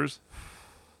transfers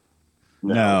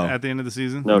No. at the end of the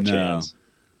season? No No. chance.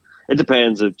 It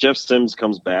depends. If Jeff Sims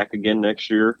comes back again next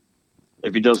year,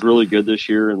 if he does really good this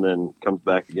year and then comes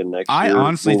back again next I year,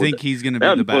 honestly what would think he's going to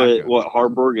that be the would backup. put what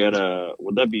Harburg at a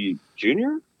would that be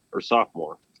junior or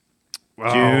sophomore?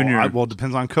 Well, Junior. well, it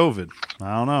depends on COVID.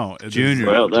 I don't know. It is- Junior.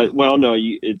 Well, no,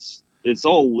 it's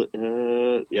all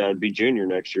yeah, it'd be junior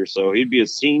next year, so he'd be a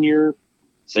senior.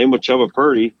 Same with Chuba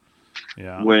Purdy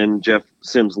Yeah. when Jeff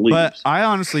Sims leaves. But I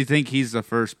honestly think he's the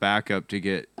first backup to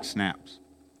get snaps.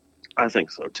 I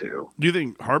think so too. Do you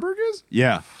think Harburg is?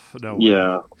 Yeah. No.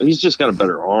 Yeah, he's just got a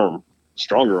better arm,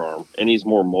 stronger arm, and he's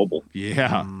more mobile.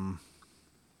 Yeah.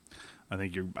 I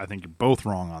think you're both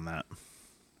wrong on that.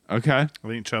 Okay. I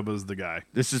think Chuba's the guy.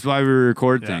 This is why we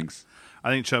record Yeah. things. I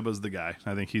think Chuba's the guy.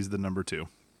 I think he's the number 2.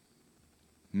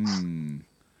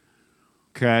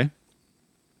 Okay.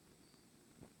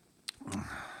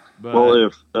 But Well,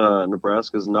 if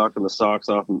Nebraska's knocking the socks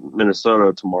off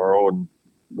Minnesota tomorrow, and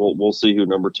we'll see who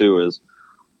number 2 is.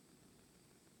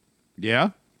 yeah,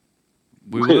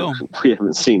 we will. We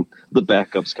haven't seen the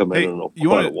backups come Hey, in you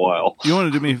quite wanna- a while. You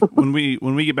want to do me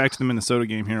when we get back to the Minnesota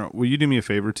game here? Will you do me a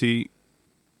favor, T?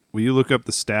 Will you look up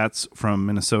the stats from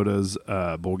Minnesota's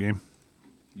bowl game?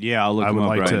 Yeah, I'll look I them would up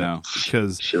like right to now.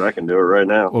 because Shit, I can do it right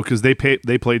now.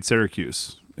 they played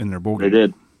Syracuse in their bowl They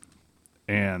game.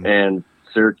 did. And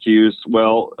Syracuse,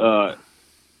 well,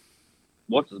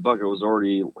 what's his bucket was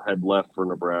already had left for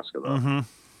Nebraska though. Mhm.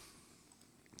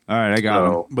 All right, I got So-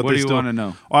 them. But What they do you still- want to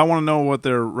know? I want to know what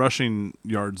their rushing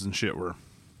yards and shit were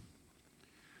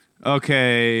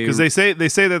Okay, because they say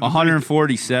that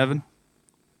 147,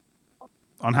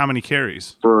 on how many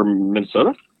carries. For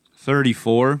Minnesota?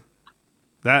 34,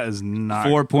 That is not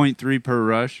 4.3 per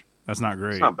rush. That's not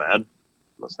great. That's not bad.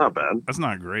 That's not bad. That's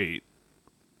not great.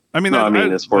 I mean, No, I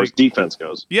mean, as far as defense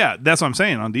goes. yeah, that's what I'm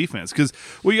saying on defense because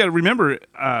you got to remember.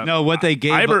 No, what they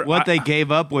gave Iber- they gave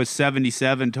up was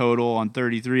 77 total on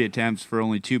 33 attempts for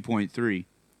only 2.3.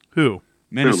 Who?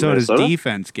 Minnesota's Minnesota?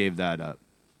 defense gave that up.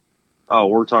 Oh,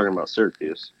 we're talking about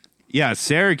Syracuse. Yeah,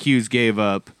 Syracuse gave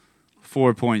up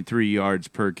 4.3 yards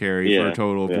per carry for Yeah, a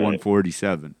total of yeah.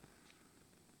 147.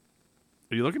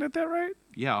 Are you looking at that right?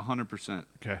 Yeah, 100%.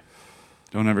 Okay.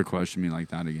 Don't ever question me like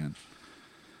that again.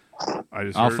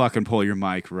 I I'll fucking pull your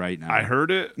mic right now. I heard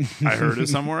it. I heard it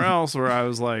somewhere else where I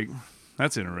was like,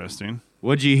 "That's interesting."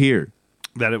 What'd you hear?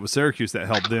 That it was Syracuse that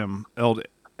helped them held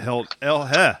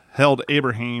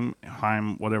Abraham,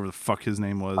 whatever the fuck his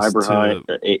name was. Abraham.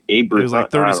 It was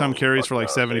like 30 some carries for like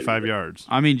 75 yards.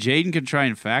 I mean, Jaden can try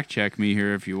and fact check me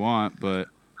here if you want, but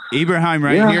Ibrahim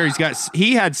right Yeah. here,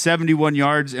 he had 71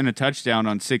 yards and a touchdown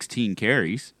on 16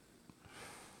 carries.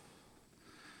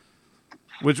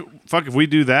 Which fuck if we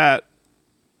do that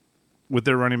with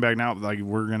their running back now, like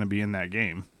we're gonna be in that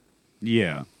game.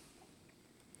 Yeah.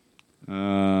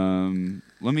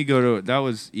 Let me go to that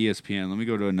was ESPN. Let me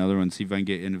go to another one, see if I can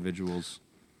get individuals.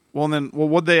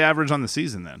 What'd they average on the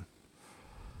season then?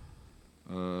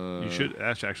 You should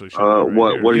actually. Should be right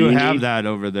what- here. what do You you have need? that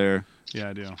over there. Yeah,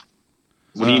 I do.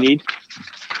 What do you need?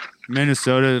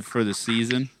 Minnesota for the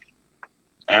season.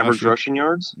 Average rushing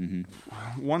yards?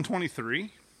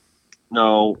 123.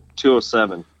 No,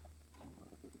 207.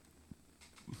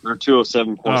 They're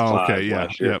 207.5 Oh, okay, yeah,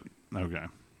 last year. yep, okay.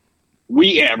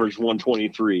 We averaged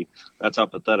 123. That's how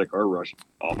pathetic our rush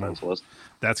offense was.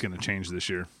 That's gonna change this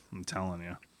year. I'm telling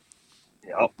you.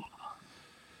 Yep.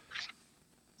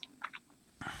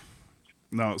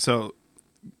 No, so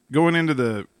going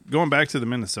back to the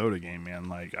Minnesota game, man.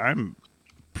 Like I'm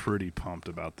pretty pumped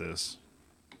about this.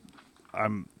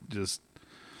 I'm just.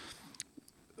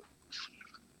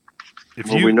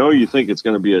 We know you think it's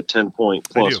going to be a 10-point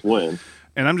plus do. win.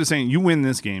 And I'm just saying, you win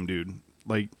this game, dude.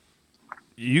 Like,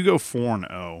 you go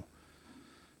 4-0.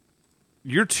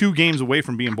 You're 2 games away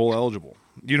from being bowl eligible.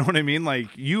 You know what I mean? Like,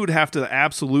 you would have to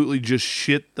absolutely just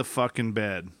shit the fucking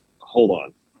bed. Hold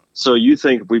on. So you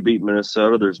think if we beat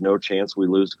Minnesota, there's no chance we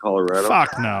lose to Colorado?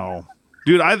 Fuck no,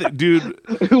 dude. Dude,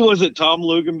 Who was it? Tom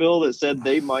Luganville that said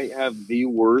they might have the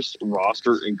worst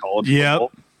roster in college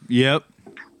football. Yep.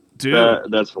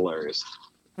 dude. That's hilarious.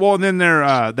 Well, and then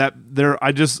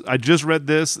I just read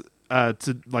this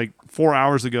to like 4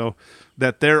 hours ago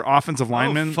that their offensive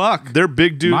linemen, fuck. their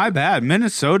big dude. My bad.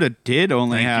 Minnesota did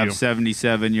only Thank have you.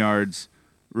 77 yards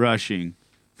rushing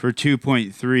for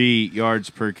 2.3 yards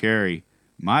per carry.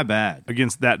 My bad.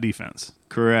 against that defense.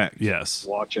 Correct. Yes.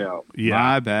 Watch out. Yeah.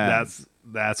 My bad.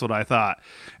 That's what I thought.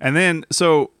 And then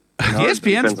so ESPN's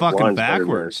defensive fucking line's better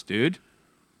backwards, dude.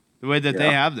 The way that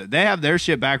Yeah. they have their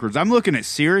shit backwards. I'm looking at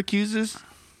Syracuse's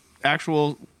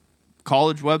actual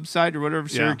college website or whatever,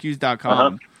 Yeah.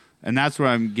 Syracuse.com, and that's where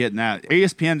I'm getting at.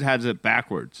 ESPN has it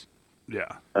backwards.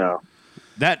 yeah. Oh.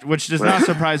 That which does not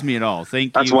surprise me at all.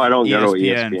 Thank That's you, why I don't go to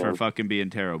ESPN, ESPN. for fucking being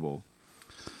terrible.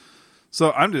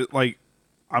 So I'm just like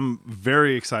I'm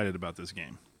very excited about this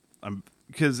game.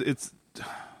 Because it's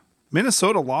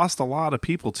Minnesota lost a lot of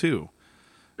people too.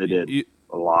 They did. You-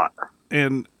 A lot.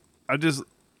 And I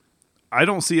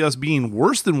don't see us being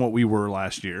worse than what we were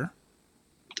last year.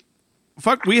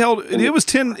 Fuck, it was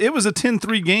a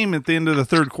 10-3 game at the end of the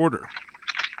third quarter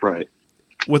Right.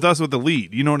 with us with the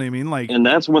lead. You know what I mean? Like And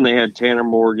that's when they had Tanner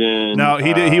Morgan. no,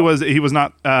 he was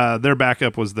not their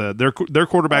backup was their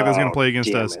quarterback that's going to play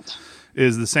against us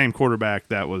is the same quarterback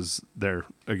that was there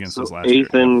against us last year.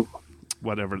 Ethan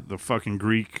Whatever the fucking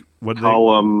Greek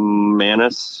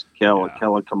Kalamanis.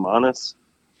 Kalakamanis.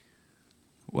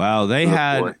 Wow,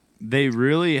 boy. they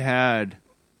really had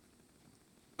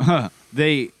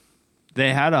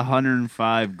They had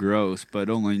 105 gross, but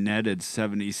only netted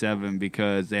 77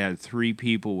 because they had 3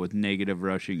 people with negative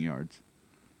rushing yards.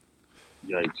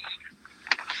 Yikes.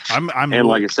 I'm And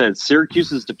like I said,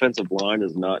 Syracuse's defensive line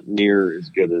is not near as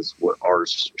good as what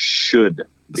ours should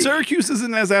be. Syracuse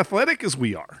isn't as athletic as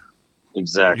we are.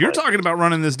 Exactly. You're talking about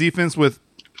running this defense with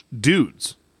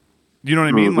dudes. You know what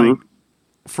I mean? Mhm. Like,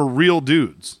 for real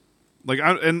dudes. Like,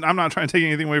 and I'm not trying to take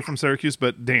anything away from Syracuse,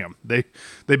 but damn, they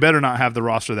better not have the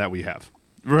roster that we have.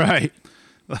 Right.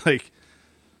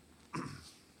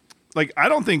 Like I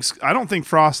don't think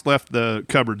Frost left the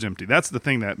cupboards empty. That's the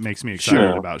thing that makes me excited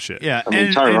Sure. about shit. Yeah, I mean,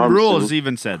 and Tyler Rule Robinson- has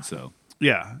even said so.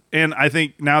 Yeah, and I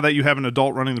think now that you have an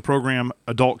adult running the program,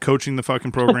 adult coaching the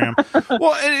fucking program,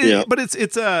 Yeah. but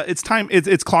it's time,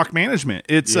 it's clock management.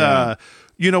 It's Yeah.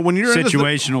 when you're in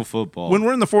Situational football. when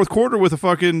we're in the fourth quarter with a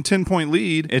fucking 10-point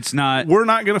lead, It's not. we're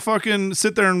not gonna fucking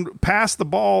sit there and pass the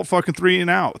ball fucking 3 and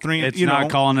out. It's not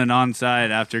calling an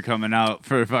onside after coming out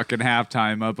for fucking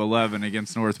halftime up 11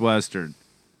 against Northwestern.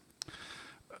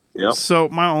 Yep. So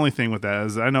my only thing with that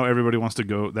is I know everybody wants to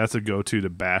go. That's a go-to to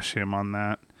bash him on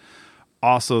that.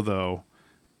 Also, though,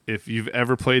 if you've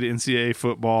ever played NCAA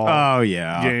football Oh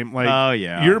yeah. game, like oh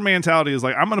yeah. your mentality is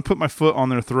like I'm going to put my foot on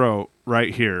their throat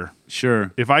right here.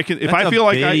 sure. If I can, if That's I feel a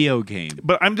like video game.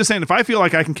 but I'm just saying if I feel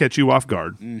like I can catch you off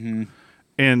guard Mm-hmm.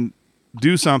 and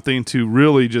do something to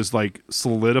really just like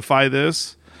solidify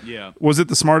this. Yeah. Was it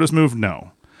the smartest move?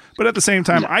 No. But at the same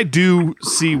time, I do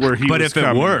see where he But was if it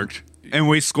coming. worked and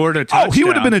we scored a touchdown, Oh, he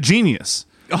would have been a genius.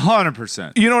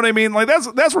 100%. You know what I mean? Like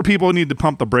that's where people need to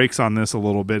pump the brakes on this a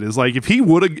little bit. Is like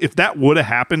if that would have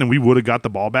happened and we would have got the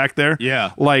ball back there.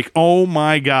 Yeah. Like, oh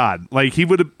my God. Like he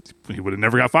would have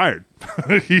never got fired.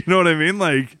 You know what I mean?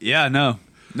 Like Yeah, no.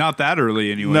 Not that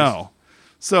early anyways. no.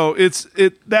 So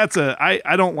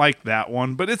I don't like that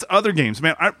one, but it's other games,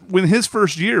 man. When his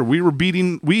first year,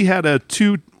 we had a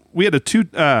two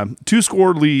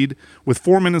score lead with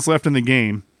 4 minutes left in the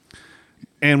game.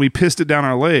 And we pissed it down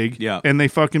our leg, Yeah. and they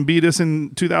fucking beat us in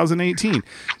 2018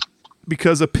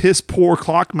 because of piss poor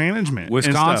clock management. and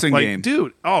stuff. Wisconsin Like, game.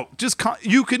 dude. Oh, just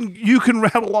you can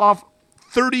rattle off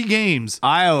 30 games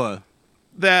Iowa.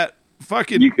 that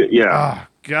fucking. You could, yeah. Oh,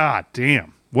 God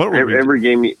damn! What were we? Every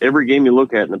game you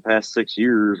look at in the past 6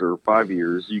 years or 5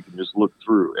 years, you can just look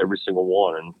through every single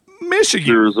one. And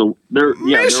Michigan. there was a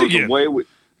Michigan. way we,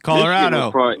 Colorado. Michigan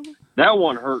was probably- that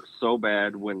one hurt so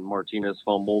bad when Martinez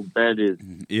fumbled. That is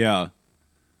Yeah.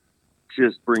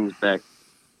 just brings back,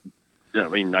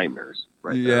 nightmares.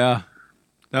 Right there. Yeah.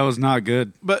 That was not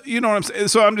good. But you know what I'm saying.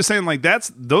 So I'm just saying, like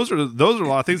those are a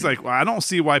lot of things. Like, well, I don't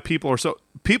see why people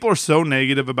are so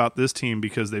negative about this team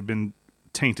because they've been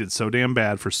tainted so damn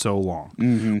bad for so long.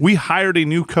 Mm-hmm. We hired a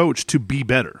new coach to be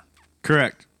better,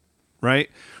 Correct. right?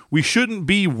 We shouldn't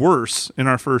be worse in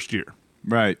our first year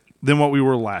Right. than what we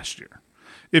were last year.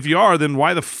 If you are, then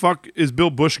why the fuck is Bill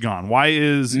Bush gone? Why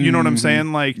is you know what I'm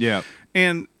saying? Like, Yeah.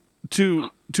 And to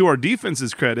our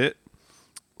defense's credit,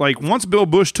 like once Bill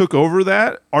Bush took over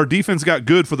that, our defense got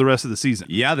good for the rest of the season.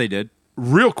 Yeah, they did.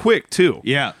 Real quick too.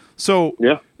 Yeah. So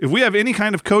Yeah. if we have any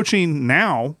kind of coaching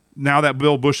now that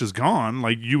Bill Bush is gone,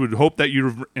 like you would hope that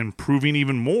you're improving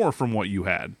even more from what you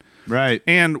had. Right.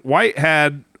 And White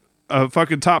had a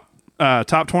fucking top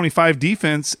 25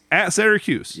 defense at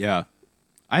Syracuse. Yeah.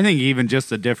 I think even just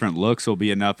the different looks will be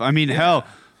enough. I mean, hell,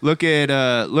 look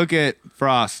at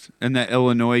Frost in the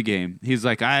Illinois game. He's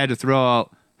like, I had to throw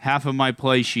out half of my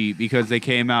play sheet because they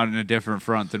came out in a different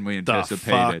front than we The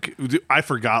anticipated. fuck? Dude, I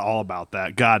forgot all about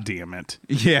that. God damn it.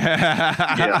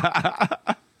 Yeah.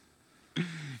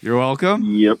 You're welcome.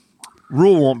 Yep.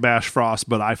 Rule won't bash Frost,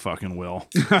 but I fucking will.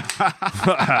 Dude.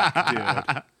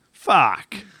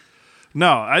 Fuck.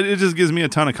 No, it just gives me a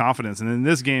ton of confidence, and in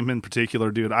this game in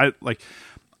particular, dude, I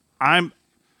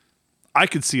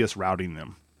could see us routing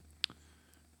them.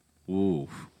 Ooh.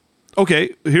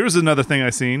 Okay, here's another thing I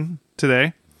seen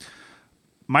today.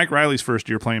 Mike Riley's first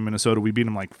year playing Minnesota, we beat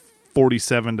him like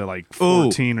 47 to like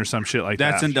 14 or some shit like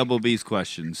That's that. in Double B's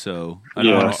question, so I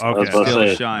Yeah, don't I was okay. about to still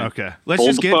say. shine. Okay. Let's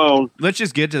Hold the phone. let's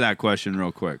just get to that question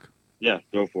real quick. Yeah,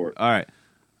 go for it. All right.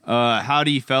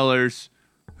 Howdy, fellers.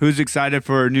 Who's excited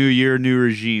for a new year, new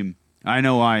regime? I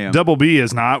know I am. Double B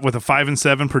is not with a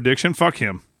 5-7 prediction. Fuck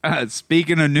him.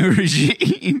 Speaking of new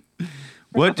regime,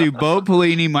 what do Bo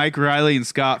Pelini, Mike Riley, and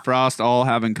Scott Frost all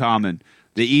have in common?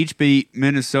 They each beat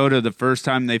Minnesota the first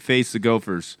time they faced the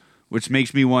Gophers, which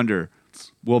makes me wonder,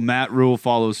 will Matt Rule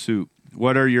follow suit?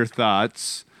 What are your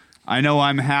thoughts? I know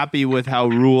I'm happy with how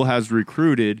Rule has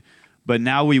recruited, but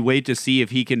now we wait to see if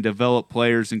he can develop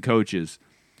players and coaches.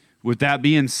 With that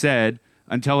being said,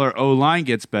 until our O-line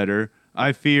gets better,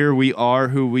 I fear we are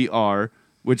who we are.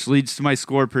 which leads to my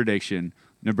score prediction.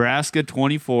 Nebraska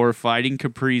 24, Fighting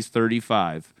Capri's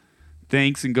 35.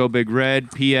 Thanks and go Big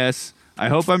Red. P.S. I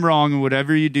hope I'm wrong, and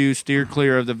whatever you do, steer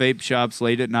clear of the vape shops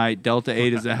late at night. Delta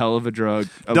 8 is a hell of a drug.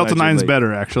 Delta 9's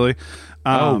better, actually.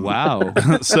 Oh, wow.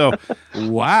 So,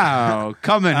 wow.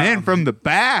 Coming in from the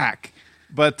back.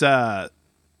 but I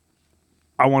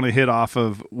want to hit off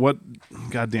of what,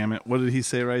 God damn it, what did he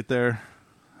say right there?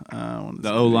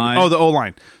 The O-line. Oh, the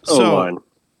O-line. O-line. So,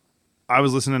 I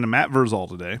was listening to Matt Verzal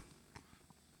today.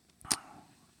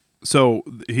 So,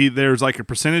 there's like a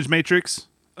percentage matrix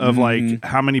of like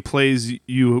how many plays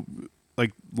you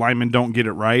like linemen don't get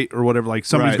it right or whatever, like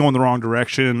somebody's going the wrong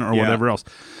direction or whatever else.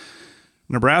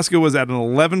 Nebraska was at an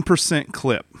 11%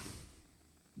 clip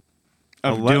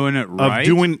of doing it right. Of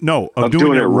doing it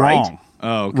right? wrong.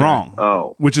 Oh, okay. Wrong.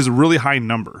 Oh. Which is a really high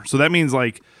number. So that means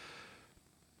like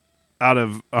out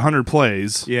of 100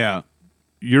 plays, Yeah.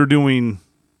 you're doing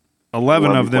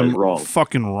 11 of them plays wrong.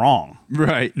 fucking wrong.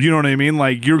 Right. You know what I mean?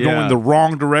 Like you're going the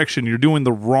wrong direction. You're doing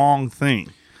the wrong thing.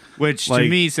 Which Like- to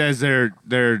me says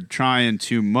they're trying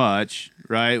too much,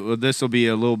 right? Well, this will be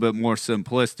a little bit more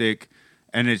simplistic,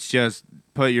 and it's just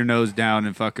put your nose down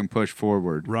and fucking push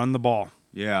forward. Run the ball.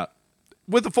 Yeah.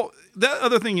 With the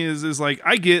other thing is like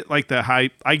I get like the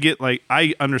hype.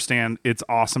 I understand it's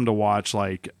awesome to watch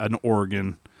like an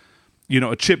Oregon,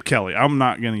 a Chip Kelly. I'm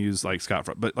not going to use like Scott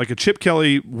Frost, but like a Chip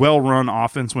Kelly well-run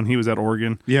offense when he was at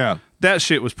Oregon. Yeah. That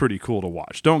shit was pretty cool to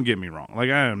watch. Don't get me wrong. Like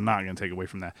I am not going to take away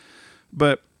from that.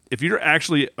 But if you're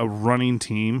actually a running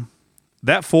team,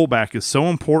 that fullback is so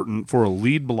important for a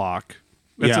lead block.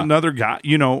 That's another guy.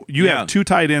 You have two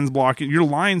tight ends blocking. Your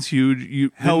line's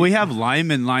huge. Hell, we have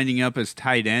linemen lining up as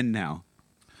tight end now.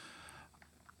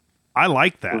 I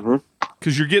like that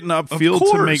because you're getting upfield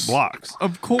to make blocks.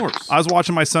 Of course. I was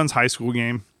watching my son's high school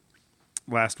game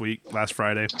last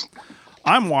Friday.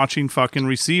 I'm watching fucking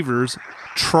receivers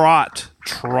trot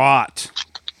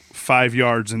 5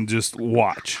 yards and just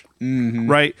watch.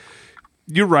 Right?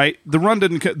 You're right. The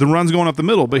run's going up the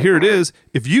middle, but here it is.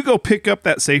 If you go pick up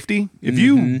that safety, if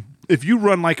you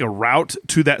run like a route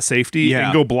to that safety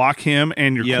and go block him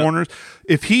and your corners,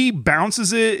 if he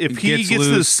bounces it, if he gets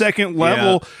to the second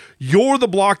level, you're the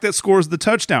block that scores the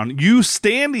touchdown. You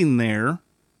standing there,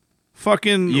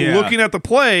 fucking looking at the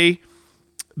play,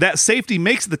 that safety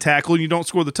makes the tackle and you don't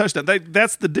score the touchdown.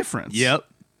 That's the difference. Yep.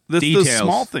 That's the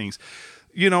small things.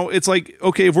 It's like,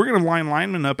 okay, if we're going to line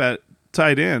linemen up at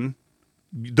tight end,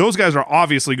 those guys are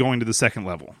obviously going to the second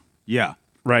level. Yeah.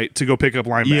 Right? To go pick up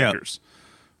linebackers.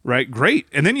 Right? Great.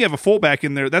 And then you have a fullback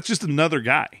in there. That's just another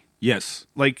guy. Yes.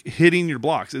 Like hitting your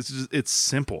blocks. It's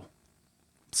simple.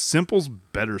 Simple's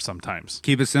better sometimes.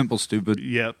 Keep it simple, stupid.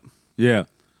 Yep. Yeah.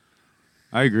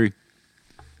 I agree.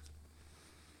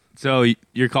 So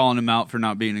you're calling him out for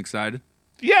not being excited?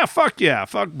 Yeah. Fuck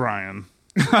Brian.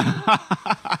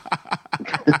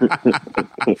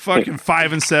 Fucking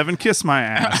 5-7. Kiss my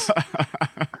ass.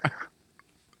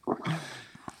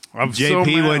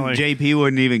 JP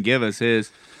wouldn't even give us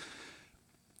his.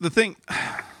 The thing,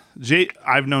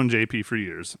 I've known JP for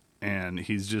years, and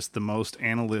he's just the most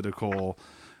analytical.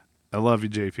 I love you,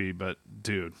 JP, but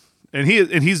dude, and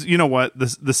he's you know what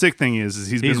the sick thing is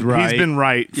he's been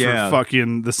right for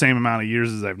fucking the same amount of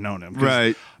years as I've known him.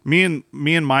 Right. Me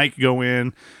and Mike go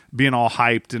in being all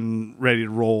hyped and ready to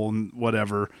roll and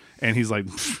whatever, and he's like,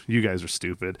 "You guys are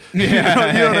stupid." Yeah,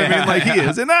 you know what I mean? Like he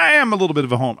is, and I am a little bit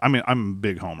of a homer. I mean, I'm a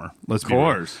big homer. Let's be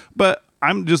real. But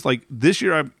I'm just like this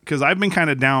year because I've been kind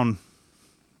of down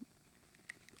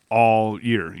all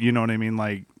year. You know what I mean?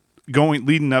 Like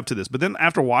leading up to this, but then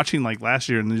after watching like last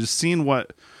year and just seeing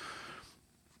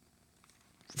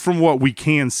from what we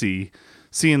can seeing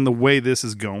the way this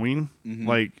is going,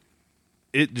 like.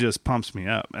 It just pumps me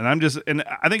up, and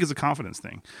I think it's a confidence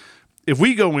thing. If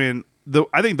we go in,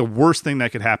 I think the worst thing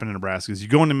that could happen in Nebraska is you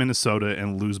go into Minnesota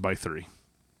and lose by 3.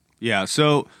 Yeah.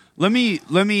 So let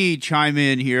me chime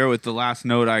in here with the last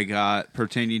note I got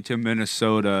pertaining to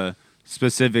Minnesota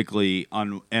specifically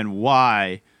on and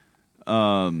why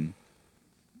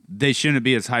they shouldn't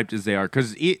be as hyped as they are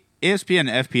because ESPN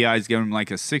FPI is giving them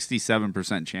like a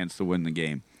 67% chance to win the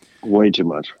game. Way too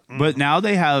much. But now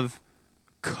they have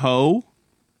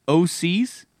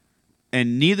OCs,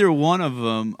 and neither one of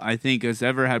them, I think, has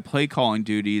ever had play calling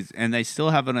duties, and they still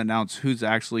haven't announced who's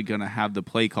actually going to have the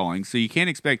play calling. So you can't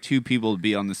expect two people to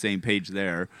be on the same page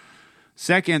there.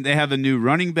 Second, they have a new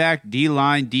running back,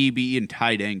 D-line, DB, and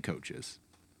tight end coaches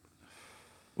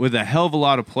with a hell of a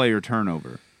lot of player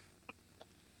turnover.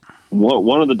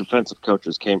 One of the defensive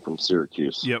coaches came from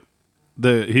Syracuse. Yep.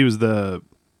 I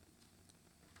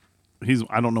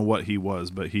don't know what he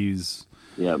was, but he's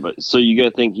Yeah, but so you got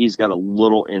to think he's got a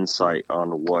little insight on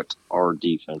what our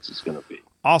defense is going to be.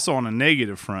 Also, on a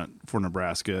negative front for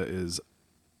Nebraska is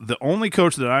the only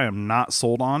coach that I am not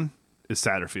sold on is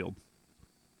Satterfield.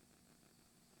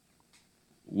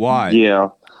 Why? Yeah.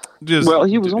 Just, Well,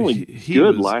 he was only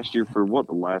good was- last year for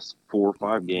the last 4 or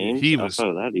 5 games. He was- Outside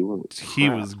of that, he wasn't. He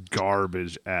crap. was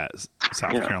garbage at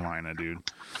South Yeah. Carolina, dude.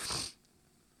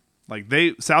 Like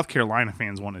South Carolina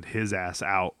fans wanted his ass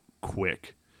out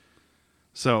quick.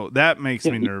 So that makes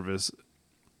me nervous.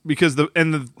 Because the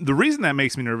reason that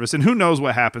makes me nervous, and who knows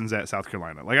what happens at South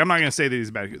Carolina. Like, I'm not going to say that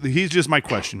he's bad. He's just my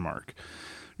question mark.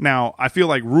 Now, I feel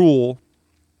like Rule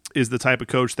is the type of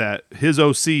coach that his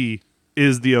OC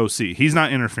is the OC. He's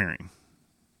not interfering.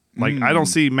 Like, I don't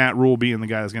see Matt Rule being the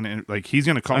guy that's going to, like, he's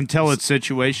going to call. Until it's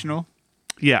situational?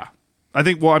 Yeah. I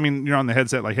think, well, I mean, you're on the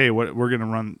headset like, hey, what we're going to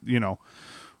run,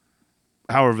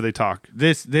 however they talk.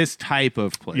 This type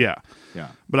of play. Yeah. Yeah.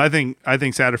 But I think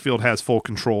Satterfield has full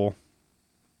control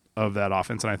of that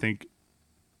offense, and I think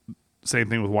same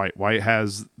thing with White. White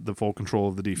has the full control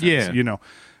of the defense. Yeah.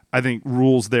 I think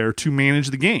Rule's there to manage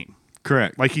the game.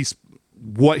 Correct. Like he's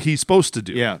what he's supposed to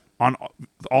do. Yeah. On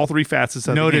all three facets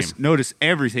of the game. Notice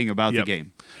everything about Yep. the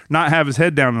game Not have his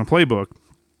head down in a playbook.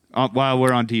 while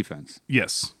we're on defense.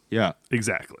 Yes. Yeah.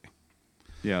 Exactly.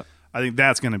 Yeah. I think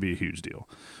that's going to be a huge deal.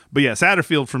 But yeah,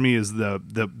 Satterfield for me is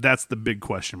that's the big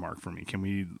question mark for me. Can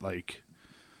we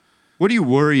What do you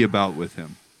worry about with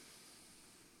him?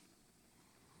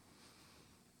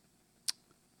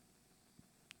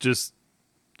 just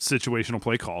situational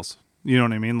play calls? You know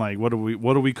what I mean? Like what are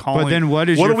we calling? But then what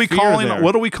is what your are we fear calling? there?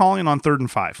 What are we calling on 3rd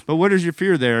and 5? But what is your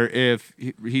fear there if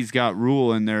he's got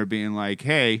Rule in there being like,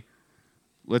 hey,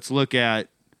 let's look at.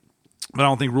 But I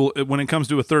don't think Rule when it comes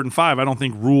to a 3rd and 5. I don't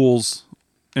think Rule's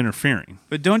interfering.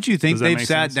 But don't you think Does that they've make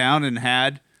sat sense? down and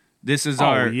had this is Oh,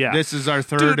 our yeah. this is our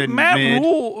 3rd Dude, and Matt mid.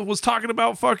 Rule was talking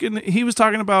about fucking. He was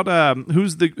talking about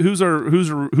who's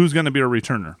going to be our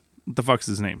returner. What the fuck's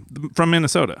his name from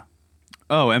Minnesota?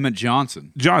 Oh, Emmett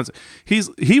Johnson. Johnson.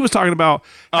 He was talking about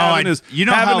having his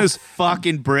having his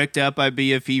fucking bricked up I'd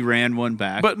be if he ran one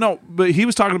back. but he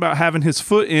was talking about having his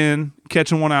foot in,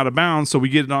 catching one out of bounds, so we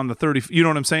get it on the 30. You know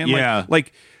what I'm saying? Yeah.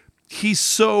 Like he's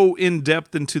so in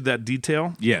depth into that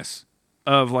detail yes,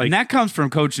 of like. and that comes from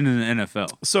coaching in the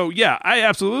NFL. So yeah, I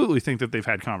absolutely think that they've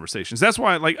had conversations. That's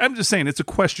why, like, I'm just saying it's a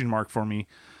question mark for me,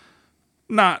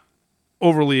 not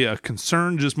overly a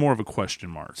concern, just more of a question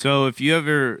mark. So if you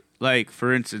ever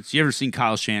for instance, you ever seen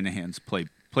Kyle Shanahan's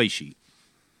play sheet,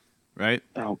 right?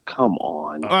 Oh, come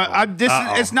on.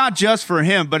 It's not just for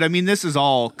him, but I mean this is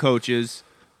all coaches,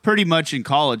 pretty much in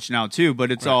college now too.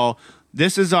 But it's all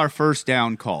this is our first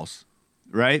down calls,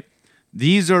 right?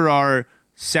 These are our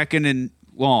 2nd and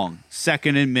long,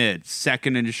 2nd and mid,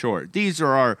 2nd and short. These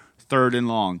are our 3rd and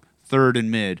long, 3rd and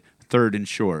mid, 3rd and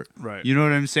short. Right. You know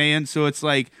what I'm saying? So it's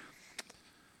like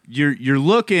you're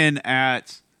looking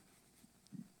at.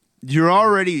 You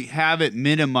already have it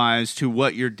minimized to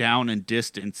what your down and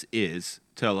distance is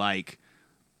to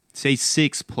say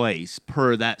 6 plays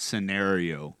per that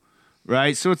scenario,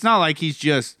 right? So it's not like he's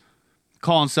just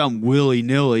calling something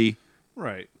willy-nilly,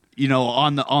 Right.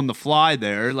 on the fly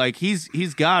there. Like he's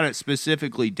got it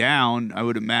specifically down, I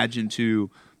would imagine,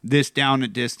 to this down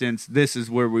and distance. This is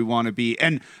where we want to be.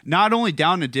 And not only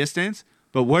down and distance,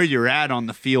 but where you're at on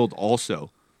the field also.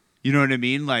 You know what I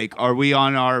mean? Like, are we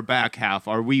on our back half?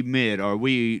 Are we mid? Are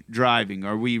we driving?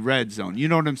 Are we red zone? You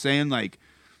know what I'm saying? Like,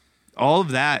 all of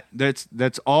that, that's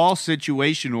all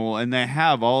situational, and they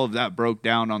have all of that broke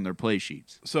down on their play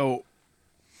sheets. So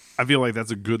I feel like that's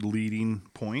a good leading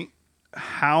point.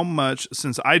 How much,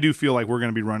 since I do feel like we're going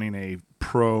to be running a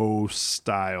pro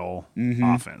style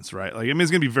offense, right? Like, I mean, it's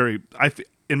going to be very,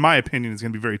 in my opinion, it's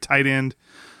going to be very tight end,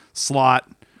 slot.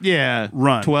 Yeah.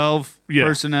 Run. 12 Yeah.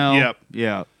 personnel. Yep.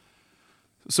 Yeah.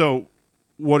 So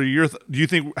what are your, do you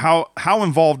think, how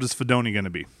involved is Fedoni going to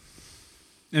be?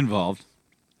 Involved.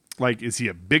 Like, is he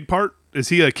a big part? Is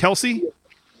he a Kelsey?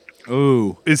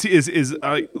 Ooh. Is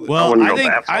Well, wouldn't I go think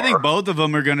that I think far. both of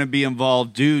them are going to be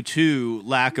involved due to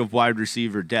lack of wide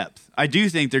receiver depth. I do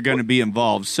think they're going to be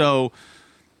involved. So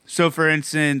for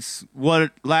instance,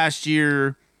 what last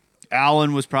year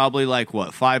Allen was probably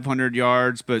 500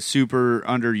 yards, but super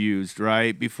underused,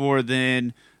 right? Before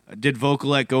then, did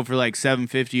Vokalek go for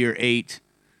 750 or 8?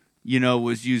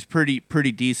 Was used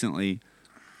pretty decently.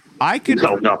 I could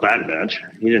No, not that much.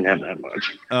 He didn't have that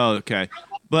much. Oh, okay.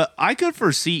 But I could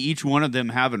foresee each one of them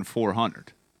having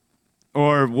 400.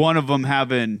 Or one of them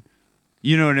having,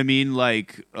 you know what I mean?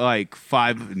 Like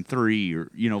 5 and 3 or,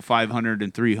 500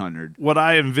 and 300. what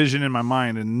I envision in my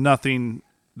mind, and nothing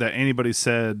that anybody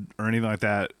said or anything like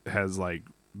that has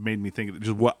made me think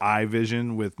just what I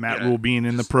vision with Matt Rule being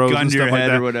in the pros gun and to your stuff like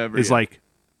head that or whatever, is yeah. like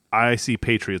I see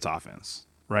Patriots offense,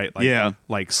 right? Like, Yeah.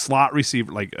 like slot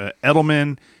receiver, like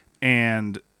Edelman,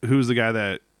 and who's the guy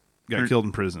that got killed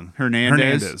in prison?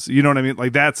 Hernandez. You know what I mean?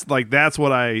 Like that's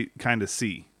what I kind of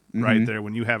see Mm-hmm. right there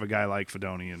when you have a guy like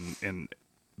Fedoni and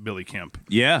Billy Kemp.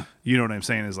 Yeah. You know what I'm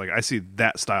saying? Is like I see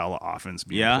that style of offense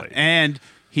being Yeah. played. And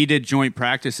he did joint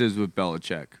practices with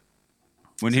Belichick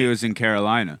when he was in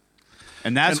Carolina.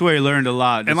 And that's where he learned a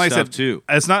lot And like I stuff said, too.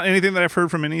 it's not anything that I've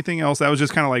heard from anything else. That was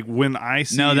just kind of like when I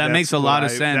see. No, that that's makes a what lot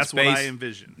of I- sense. That's what I based-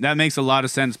 envision. That makes a lot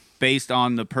of sense based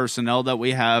on the personnel that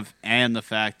we have and the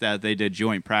fact that they did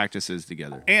joint practices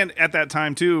together. And at that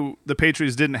time too, the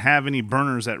Patriots didn't have any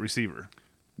burners at receiver.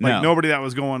 Like No. nobody that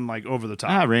was going like over the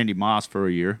top. Randy Moss for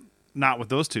a year. Not with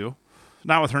those two.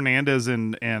 Not with Hernandez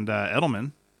and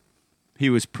Edelman. He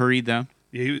was pre them.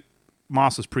 Yeah,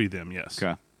 Moss was pre them. Yes.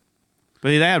 Okay. But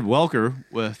they had Welker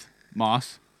with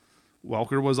Moss.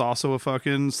 Welker was also a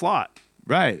fucking slot.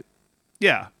 Right.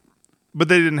 Yeah, but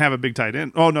they didn't have a big tight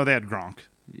end. Oh no, they had Gronk.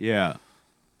 Yeah.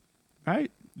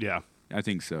 Right? Yeah. I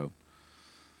think so.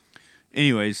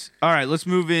 Anyways, all right, let's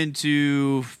move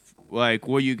into like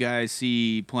what you guys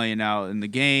see playing out in the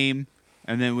game,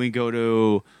 and then we go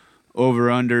to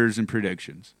over-unders and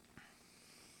predictions.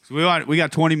 So we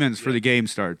got 20 minutes for the game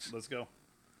starts. Let's go.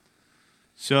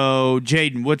 So,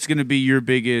 Jaden, what's going to be your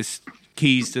biggest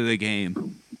keys to the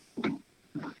game?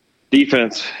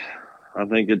 Defense. I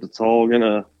think it's all going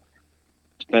to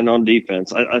depend on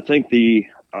defense. I think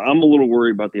I'm a little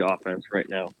worried about the offense right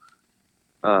now.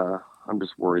 I'm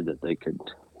just worried that they could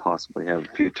possibly have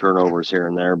a few turnovers here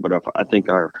and there. But I think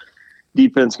our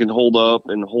defense can hold up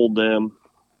and hold them,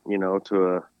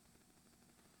 to a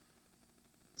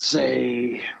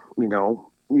say,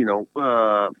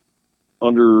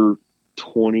 under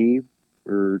 20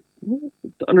 or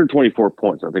under 24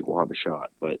 points. I think we'll have a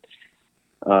shot. But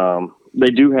they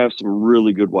do have some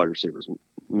really good wide receivers.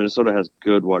 Minnesota has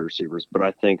good wide receivers, but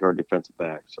I think our defensive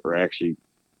backs are actually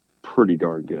pretty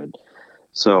darn good.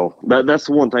 So that's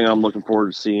the one thing I'm looking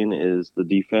forward to seeing is the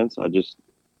defense. I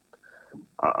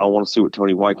want to see what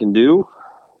Tony White can do.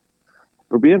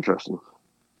 It'll be interesting.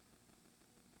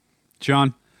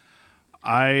 John?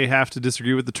 I have to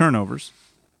disagree with the turnovers.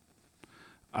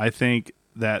 I think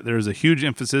that there's a huge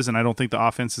emphasis, and I don't think the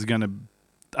offense is going to.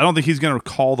 I don't think he's going to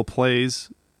call the plays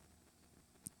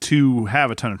to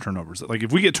have a ton of turnovers. Like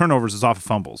if we get turnovers, it's off of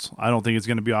fumbles. I don't think it's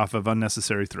going to be off of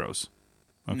unnecessary throws.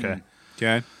 Okay.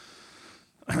 Okay.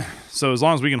 So as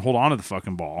long as we can hold on to the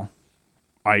fucking ball,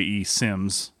 i.e.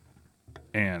 Sims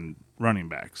and running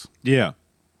backs. Yeah.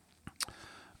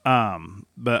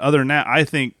 But other than that, I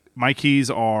think my keys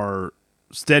are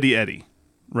steady Eddie,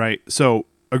 right? So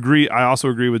I also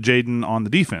agree with Jaden on the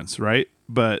defense, right?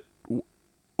 But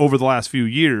over the last few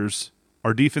years,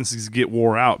 our defenses get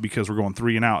wore out because we're going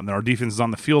 3 and out, and our defense is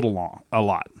on the field a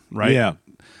lot, right? Yeah.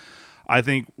 I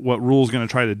think what Rule's going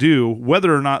to try to do,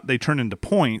 whether or not they turn into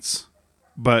points,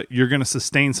 but you're going to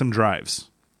sustain some drives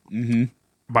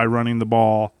by running the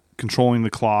ball, controlling the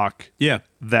clock, Yeah.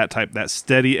 that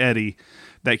steady Eddie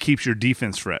that keeps your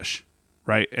defense fresh,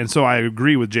 right? And so I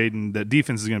agree with Jaden that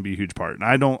defense is going to be a huge part. And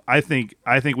I think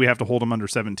we have to hold them under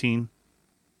 17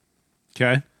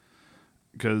 Okay.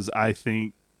 because I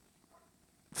think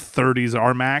 30 is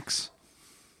our max.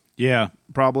 Yeah.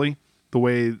 Probably the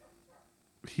way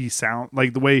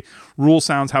the way Rule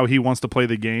sounds how he wants to play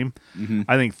the game.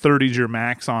 I think 30 is your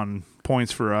max on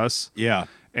points for us. Yeah.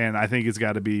 And I think you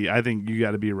got to be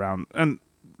around, and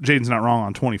Jaden's not wrong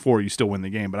on 24, you still win the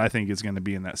game, but I think it's going to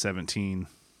be in that 17.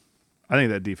 I think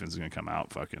that defense is going to come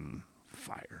out fucking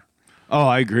fire. Oh,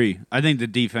 I agree. I think the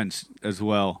defense as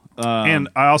well. And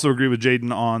I also agree with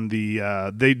Jaden on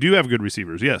they do have good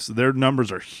receivers. Yes, their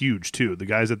numbers are huge too. The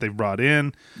guys that they've brought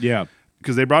in. Yeah.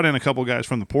 Because they brought in a couple guys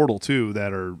from the portal too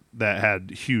that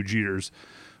had huge years,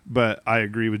 but I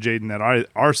agree with Jaden that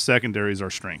our secondary is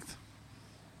our strength.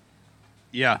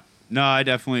 Yeah. No, I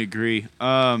definitely agree.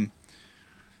 I'm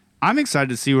excited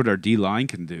to see what our D line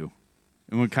can do,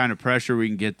 and what kind of pressure we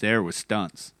can get there with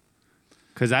stunts.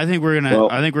 Because I think we're gonna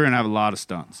have a lot of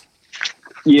stunts.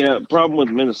 Yeah, problem with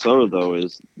Minnesota though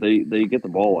is they get the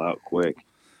ball out quick.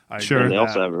 Sure. And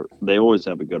they always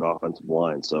have a good offensive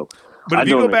line. So, But if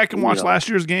you go back and watch last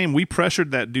year's game, we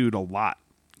pressured that dude a lot.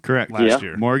 Correct. Last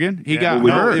year, Morgan, he got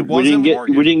we, hurt. it we didn't wasn't get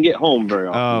Morgan. we didn't get home very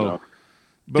often. Oh. though.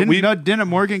 But didn't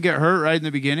Morgan get hurt right in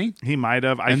the beginning? he might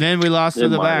have. And then we lost to It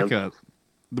the might have. backup.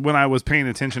 When I was paying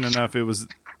attention enough, it was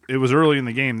early in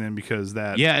the game then because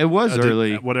that Yeah, it was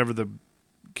early. Whatever the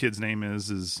kid's name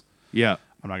is Yeah.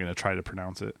 I'm not going to try to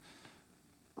pronounce it.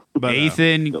 But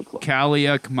Ethan Still close.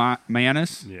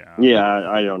 Kaliakmanis. yeah. Yeah,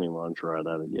 I don't even want to try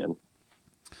that again.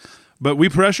 But we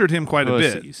pressured him quite a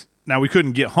bit. Pussies. Now we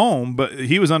couldn't get home, but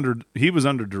he was under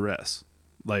duress.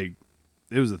 Like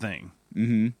it was a thing.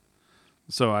 Mm-hmm.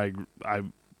 So I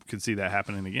could see that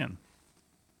happening again.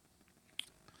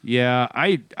 Yeah,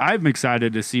 I'm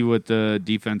excited to see what the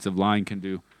defensive line can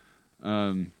do.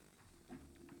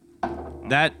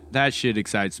 That shit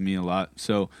excites me a lot.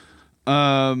 So,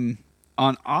 on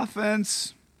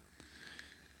offense,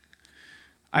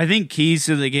 I think keys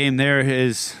to the game there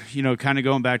is, kind of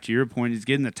going back to your point, is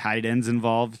getting the tight ends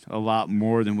involved a lot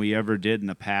more than we ever did in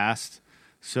the past.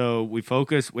 So we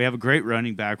have a great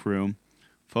running back room.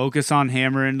 Focus on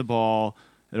hammering the ball.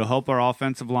 It'll help our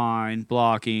offensive line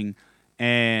blocking.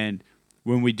 And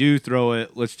when we do throw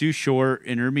it, let's do short,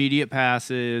 intermediate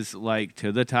passes, like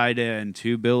to the tight end,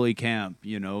 to Billy Kemp,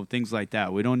 things like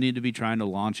that. We don't need to be trying to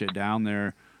launch it down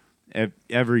there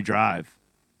every drive.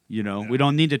 We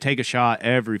don't need to take a shot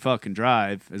every fucking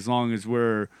drive as long as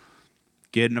we're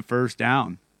getting a first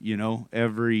down,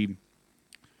 every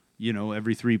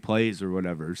 3 plays or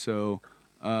whatever. So,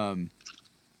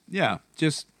 yeah,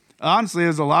 just honestly,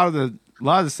 there's a lot of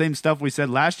the same stuff we said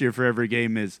last year for every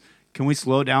game is, can we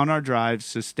slow down our drives,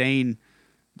 sustain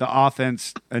the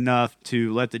offense enough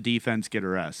to let the defense get a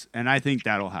rest? And I think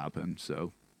that'll happen.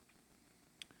 So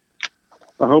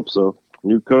I hope so.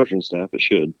 New coaching staff, it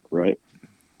should, right?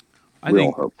 I We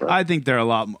think all hope that. I think they're a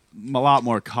lot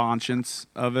more conscious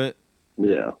of it.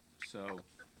 Yeah. So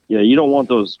Yeah, you don't want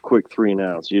those quick 3 and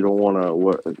outs. You don't want to,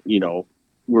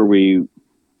 where we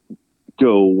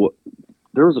go.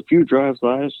 There was a few drives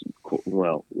last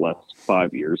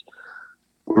 5 years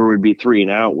where we'd be 3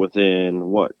 and out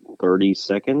within 30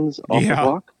 seconds off the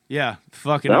clock. yeah,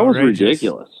 fucking That was outrageous.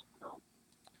 ridiculous.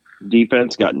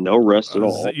 Defense got no rest at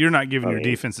all. You're not giving your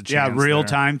defense a Yeah, chance. real there.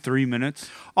 time 3 minutes.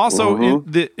 Also,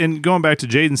 Mhm. and going back to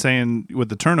Jaden saying with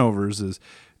the turnovers is,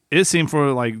 it seemed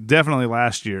for like definitely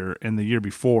last year and the year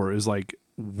before is like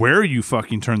where you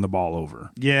fucking turn the ball over.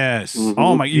 Yes. Mhm.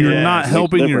 Oh my! You're Yes. not Makes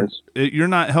helping difference. You're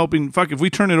not helping. Fuck! If we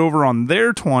turn it over on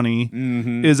their 20,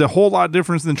 Mm-hmm. is a whole lot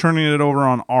different than turning it over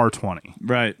on our 20.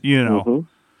 Right. You know. Mhm.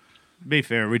 Be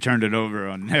fair, we turned it over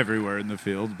on everywhere in the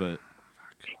field, but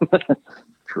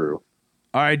True.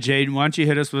 all right, Jaden, why don't you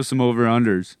hit us with some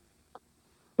over-unders?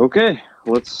 Okay,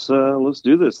 let's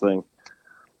do this thing.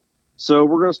 So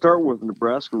we're going to start with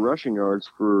Nebraska rushing yards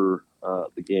for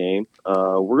the game.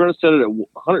 We're going to set it at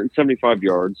 175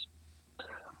 yards.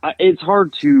 It's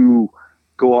hard to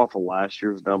go off of last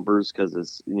year's numbers because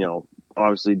it's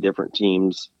obviously different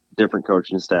teams, different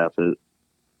coaching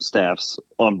staffs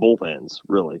on both ends,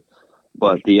 really.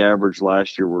 But the average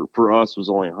last year for us was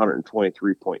only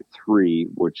 123.3,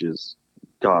 which is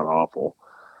god awful.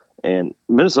 And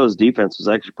Minnesota's defense was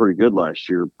actually pretty good last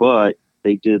year, but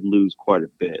they did lose quite a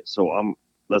bit. So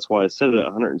that's why I set it at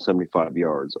 175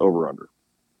 yards over under.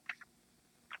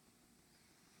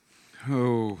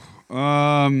 Oh,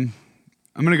 I'm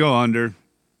gonna go under.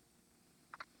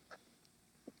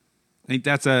 I think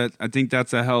that's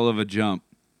a hell of a jump.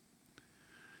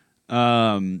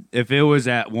 If it was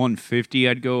at 150,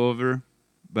 I'd go over,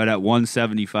 but at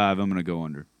 175, I'm gonna go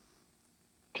under.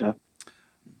 Okay.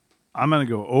 I'm going to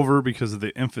go over because of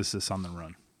the emphasis on the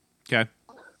run. Okay.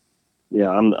 Yeah,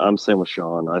 I'm same with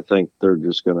Sean. I think they're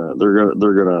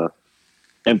gonna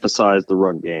emphasize the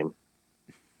run game,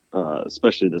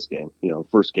 especially this game.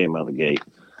 First game out of the gate.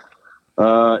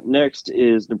 Next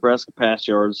is Nebraska pass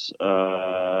yards.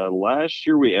 Last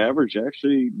year we averaged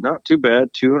actually not too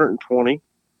bad, 220.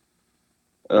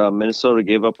 Minnesota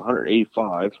gave up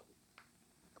 185.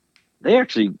 Their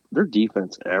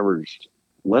defense averaged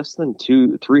less than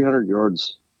 300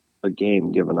 yards a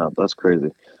game given up. That's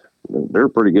crazy. They're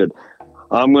pretty good.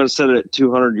 I'm going to set it at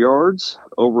 200 yards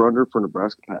over under for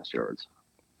Nebraska pass yards.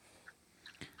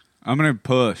 I'm gonna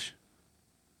push.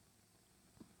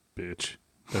 Bitch.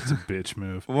 That's a bitch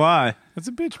move. Why? That's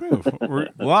a bitch move.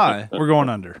 Why? We're going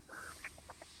under.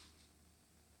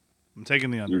 I'm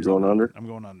taking the unders. You're going on that. under? I'm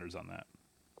going unders on that.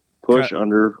 Push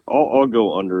under. I'll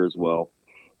go under as well.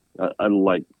 I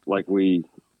like we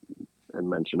had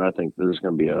mentioned. I think there's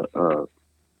going to be a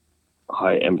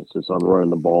high emphasis on running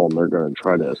the ball, and they're going to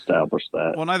try to establish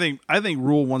that. Well, and I think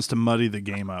Rule wants to muddy the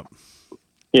game up.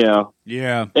 Yeah,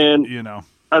 Yeah. and You know.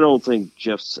 I don't think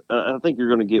I think you're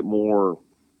going to get more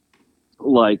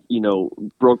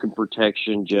broken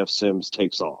protection. Jeff Sims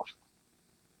takes off.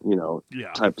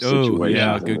 Yeah. Type of Oh, situation.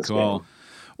 yeah. in Good this call. game.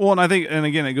 Well, and I think, and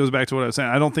again, it goes back to what I was saying.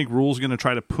 I don't think Rule's going to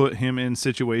try to put him in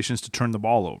situations to turn the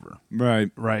ball over. Right.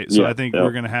 Right. So Yeah, I think yeah.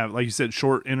 we're going to have, like you said,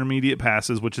 short intermediate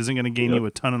passes, which isn't going to gain you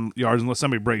a ton of yards unless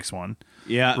somebody breaks one.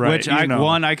 Yeah, Right, which you know.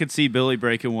 one, I could see Billy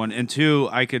breaking one, and two,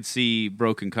 I could see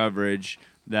broken coverage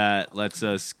that lets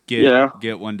us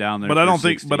get one down there. But I for don't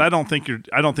think. 60. But I don't think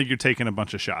you're taking a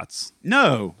bunch of shots.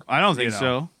 No, I don't think know.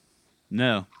 so.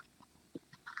 No.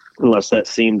 Unless that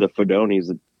seemed to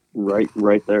Fedoni's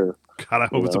right there. God, I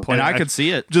hope it's a play. And I could see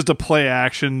it. just a play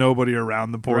action, nobody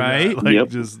around the poor guy. Right? Like Yep.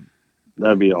 just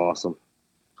That'd be awesome.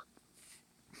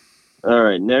 All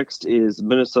right, next is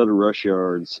Minnesota rush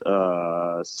yards.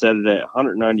 Set it at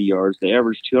 190 yards. They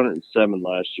averaged 207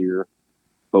 last year,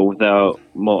 but without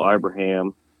Mo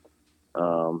Ibrahim,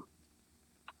 I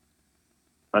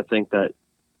think that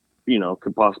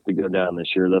could possibly go down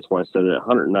this year. That's why I set it at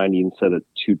 190 instead of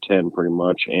 210, pretty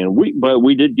much. And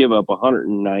we did give up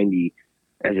 190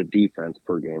 as a defense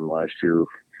per game last year,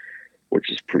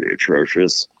 which is pretty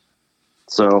atrocious.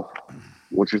 So,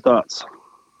 what's your thoughts?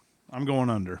 I'm going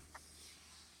under.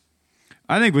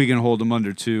 I think we can hold them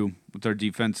under 2 with our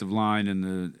defensive line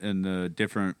and the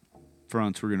different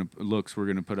fronts looks we're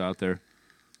gonna put out there.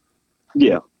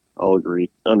 Yeah, I'll agree.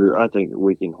 I think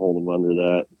we can hold them under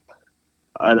that.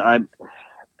 I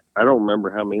don't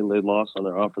remember how many they lost on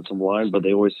their offensive line, but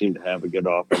they always seem to have a good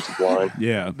offensive line.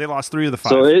 Yeah. They lost 3 of the 5.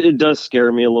 So it does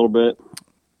scare me a little bit.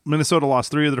 Minnesota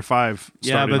lost 3 of their 5.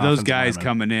 Yeah, starting but those offensive guys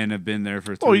linemen. coming in have been there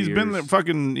for 3 Oh, years.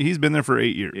 he's been there for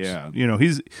 8 years. Yeah. Yeah.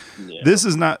 This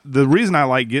is not the reason I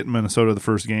like getting Minnesota the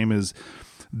first game is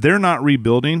they're not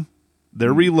rebuilding,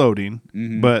 they're reloading,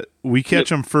 but we catch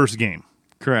them first game.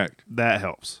 Correct. That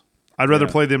helps. I'd rather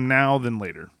Yeah. play them now than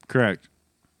later. Correct.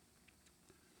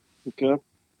 Okay.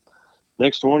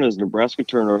 Next one is Nebraska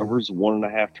turnovers,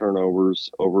 1.5 turnovers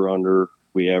over under.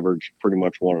 We averaged pretty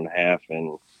much 1.5,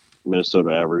 and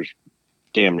Minnesota averaged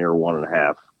damn near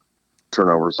 1.5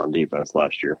 turnovers on defense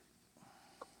last year.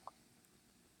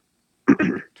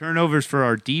 Turnovers for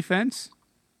our defense?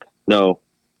 No,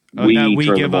 We turned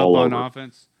the give up ball on over.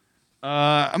 offense.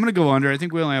 I'm going to go under. I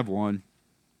think we only have 1.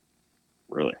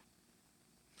 Really?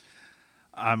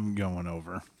 I'm going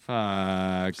over.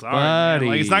 Fuck, Sorry, man. buddy.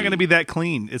 Like, it's not going to be that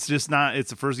clean. It's just not. It's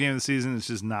the first game of the season. It's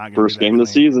just not going to First be that game of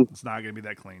the clean. season. It's not going to be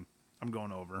that clean. I'm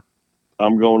going over.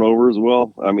 I'm going over as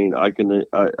well. I mean, I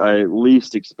at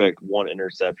least expect 1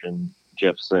 interception,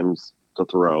 Jeff Sims to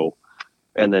throw,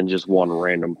 and then just 1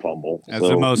 random fumble. That's So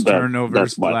the most turnovers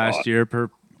that's my last thought. year for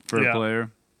Yeah. a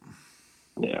player.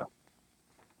 Yeah.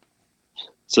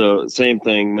 So same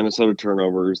thing, Minnesota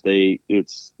turnovers.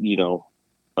 It's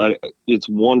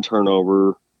 1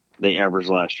 turnover they averaged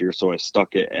last year, so I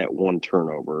stuck it at 1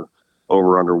 turnover,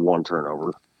 over under 1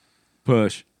 turnover.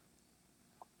 Push.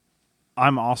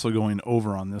 I'm also going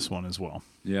over on this one as well.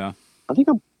 Yeah. I think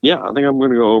I'm going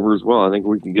to go over as well. I think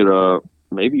we can get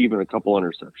maybe even a couple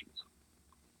interceptions,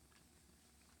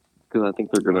 because I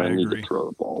think they're going I to need agree. to throw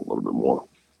the ball a little bit more.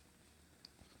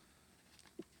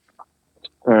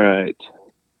 All right.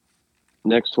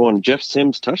 Next one, Jeff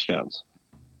Sims touchdowns,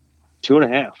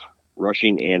 2.5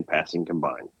 rushing and passing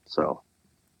combined. So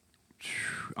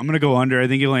I'm going to go under. I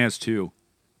think he only has 2.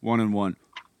 1 and 1.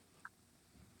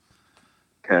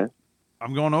 okay,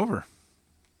 I'm going over.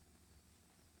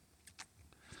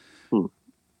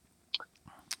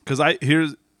 Because I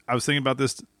was thinking about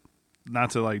this,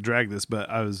 not to like drag this, but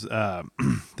I was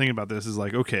thinking about this is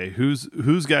like, okay, who's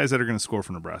guys that are going to score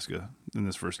for Nebraska in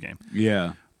this first game?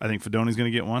 Yeah. I think Fedoni's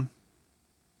going to get one,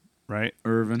 right?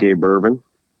 Irvin. Gabe Irvin.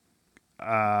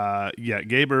 Yeah,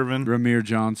 Gabe Irvin. Ramir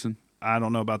Johnson. I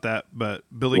don't know about that, but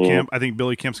Billy Yeah. Kemp. I think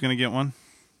Billy Kemp's going to get one,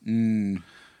 and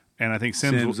I think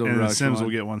Sims will rush one.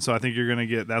 get one. So I think you're going to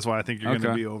get. That's why I think you're going to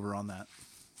Okay. be over on that.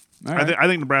 All right. I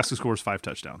think Nebraska scores 5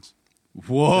 touchdowns.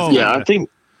 Whoa. Yeah, I think.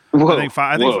 Whoa, I think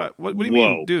 5. I think whoa, 5. What do you whoa.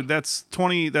 mean, dude? That's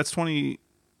 20. That's 20.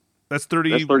 That's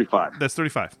 30. That's 35. That's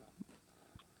 35.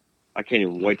 I can't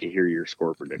even wait to hear your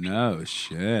score prediction. No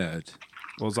shit.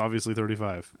 Well, it's obviously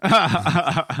 35.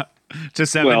 To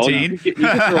 17. Well, you can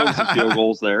throw in some field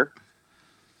goals there.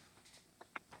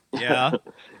 Yeah.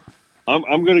 I'm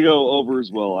going to go over as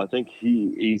well. I think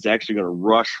he's actually going to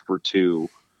rush for 2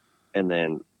 and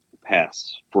then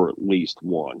pass for at least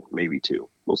 1, maybe 2.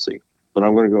 We'll see. But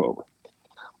I'm going to go over.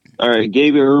 All right,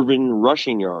 Gabe Irvin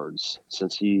rushing yards,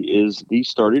 since he is the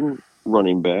starting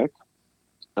running back.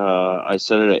 I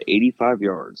set it at 85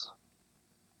 yards.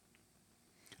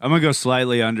 I'm going to go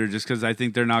slightly under just because I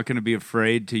think they're not going to be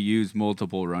afraid to use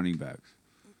multiple running backs.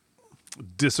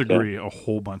 Disagree a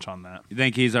whole bunch on that. You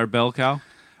think he's our bell cow?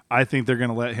 I think they're going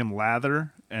to let him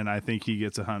lather, and I think he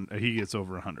gets 100. He gets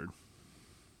over 100.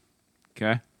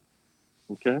 Okay.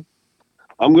 Okay.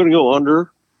 I'm going to go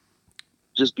under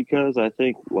just because I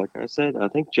think, like I said, I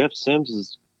think Jeff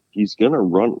Sims he's going to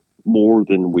run more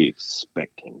than we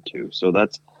expect him to. So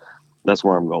that's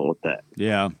where I'm going with that.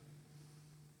 Yeah.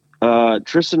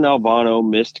 Tristan Albano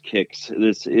missed kicks.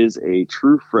 This is a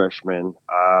true freshman.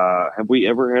 Have we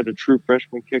ever had a true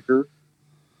freshman kicker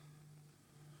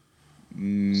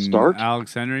start?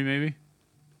 Alex Henry, maybe?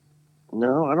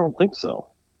 No, I don't think so.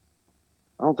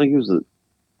 I don't think he was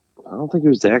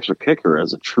the actual kicker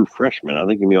as a true freshman. I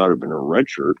think he might have been a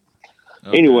redshirt.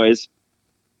 Okay. Anyways,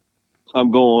 I'm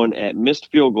going at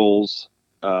missed field goals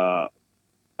a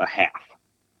half.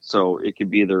 So it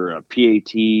could be either a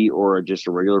PAT or just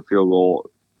a regular field goal.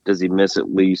 Does he miss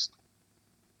at least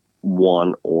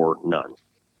one or none?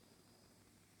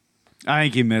 I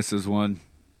think he misses one.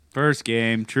 First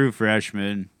game, true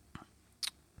freshman.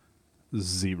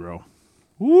 0.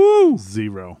 Woo!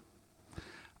 0.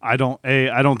 I don't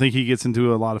think he gets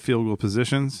into a lot of field goal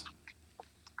positions,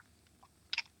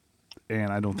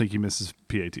 and I don't think he misses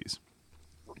PATs.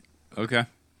 Okay.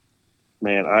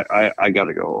 Man, I got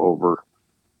to go over.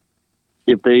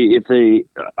 If they,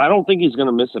 I don't think he's going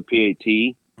to miss a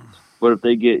PAT, but if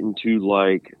they get into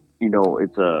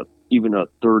it's even a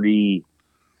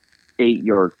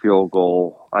 38-yard field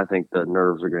goal, I think the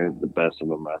nerves are going to be the best of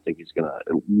him. I think he's going to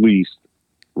at least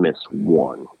miss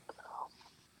one,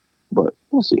 but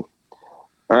we'll see.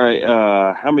 All right,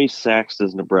 how many sacks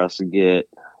does Nebraska get?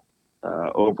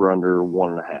 Over under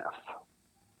 1.5.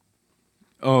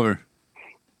 Over.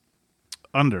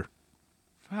 Under.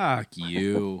 Fuck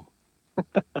you.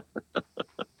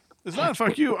 It's not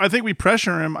fuck you. I think we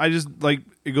pressure him. I just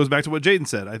it goes back to what Jaden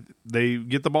said. They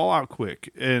get the ball out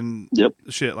quick and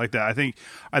shit like that. I think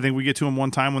we get to them one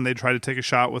time when they try to take a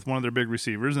shot with one of their big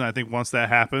receivers, and I think once that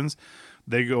happens,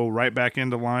 they go right back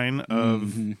into line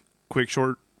of quick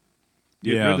short.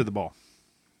 Get rid of the ball.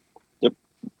 Yep,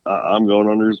 I'm going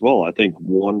under as well. I think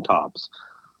one tops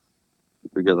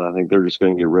because I think they're just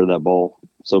going to get rid of that ball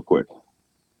so quick.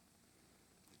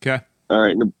 Okay. All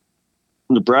right.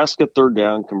 Nebraska third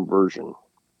down conversion.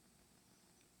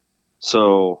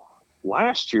 So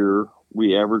last year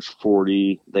we averaged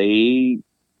 40.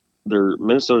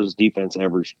 Minnesota's defense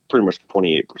averaged pretty much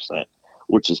 28%,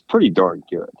 which is pretty darn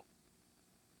good.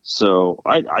 So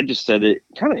I just said it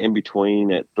kind of in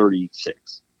between at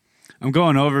 36. I'm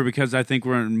going over because I think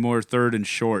we're in more third and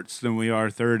shorts than we are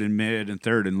third and mid and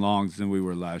third and longs than we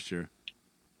were last year.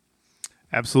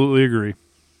 Absolutely agree.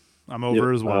 I'm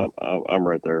over as well. I'm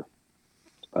right there.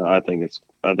 I think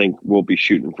we'll be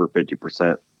shooting for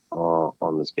 50%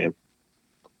 on this game.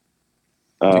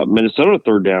 Minnesota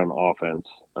third down offense.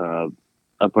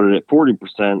 I put it at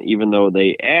 40%, even though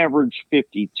they averaged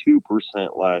 52%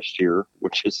 last year,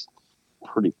 which is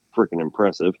pretty freaking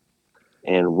impressive.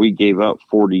 And we gave up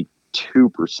 42%,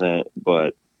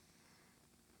 but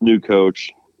new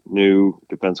coach, new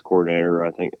defense coordinator.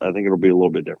 I think it'll be a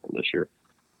little bit different this year.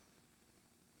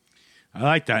 I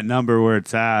like that number where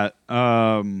it's at.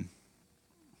 I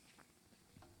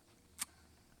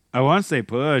want to say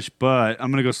push, but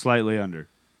I'm going to go slightly under.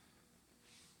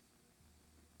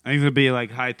 I think it'll be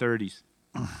like high 30s.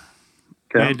 Okay.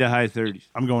 Mid to high 30s.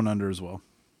 I'm going under as well.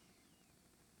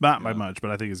 Not by much,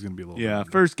 but I think it's going to be a little bit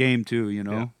under. First game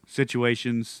too,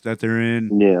 situations that they're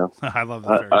in. Yeah. I love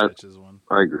the fair catches one.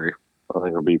 I agree. I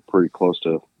think it'll be pretty close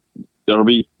to it'll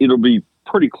be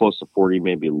pretty close to 40,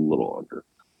 maybe a little under.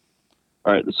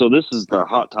 All right, so this is the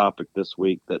hot topic this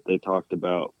week that they talked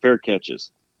about, fair catches.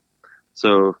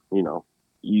 So,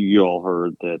 you all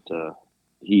heard that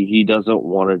he doesn't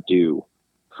want to do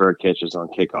fair catches on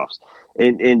kickoffs.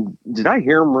 And did I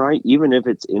hear him right? Even if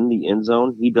it's in the end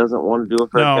zone, he doesn't want to do a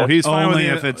fair catch? No, he's fine only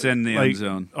with if it's in the end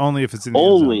zone. Only if it's in the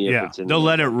end zone. Only if it's in They'll the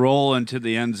let end it zone. roll into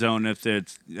the end zone if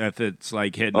it's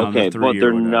like hitting on Okay, the 3 but they're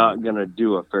or whatever. not going to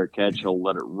do a fair catch. He'll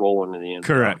let it roll into the end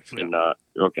zone. Correct. And not,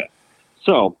 okay.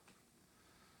 So,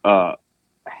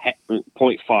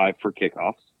 0.5 for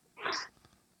kickoffs.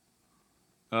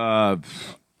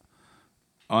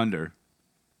 Under.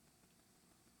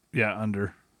 Yeah,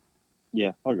 under.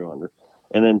 Yeah, I'll go under.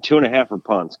 And then 2.5 for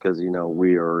punts because,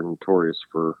 we are notorious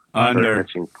for Under.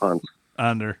 catching punts.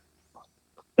 Under.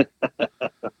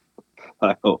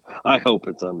 I hope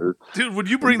it's under. Dude, would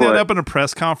you bring that up in a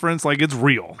press conference? Like, it's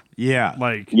real. Yeah.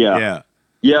 Yeah.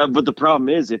 Yeah, but the problem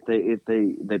is if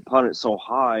they punt it so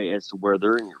high as to where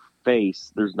they're in your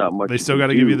face, there's not much. They still got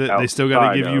to give you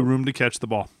room to catch the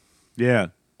ball. Yeah.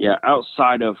 Yeah,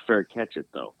 outside of fair catch it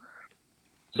though.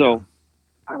 So,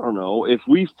 I don't know if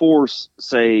we force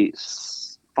say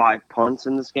 5 punts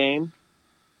in this game.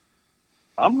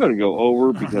 I'm going to go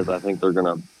over because I think they're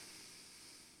gonna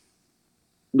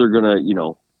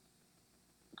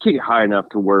can't get high enough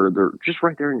to where they're just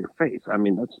right there in your face. I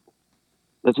mean,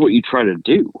 that's what you try to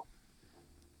do.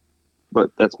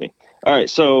 But that's me. All right,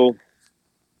 so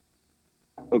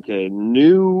okay,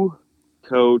 new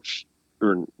coach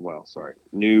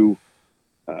new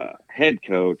head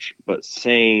coach, but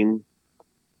same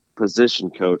position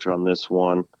coach on this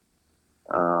one.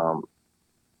 Are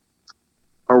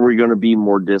we going to be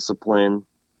more disciplined?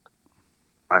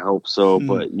 I hope so,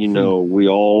 but we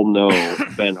all know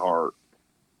Ben Hart.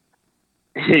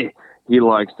 He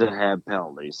likes to have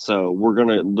penalties, so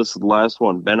this is the last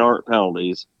one. Ben Hart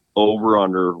penalties over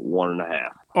under 1.5.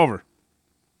 Over.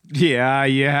 Yeah,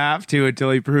 you have to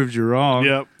until he proves you wrong.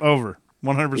 Yep, over.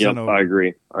 100% Yep, over. I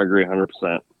agree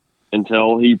 100%.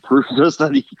 Until he proves us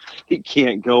that he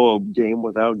can't go a game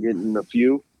without getting a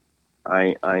few,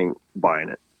 I ain't buying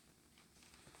it.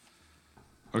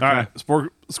 Okay. All right,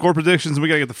 score predictions. We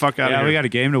got to get the fuck out of here. Yeah, we got a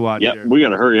game to watch. Yep, here. we got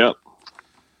to hurry up.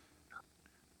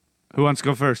 Who wants to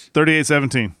go first?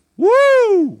 38-17.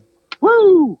 Woo!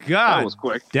 Woo! God, that was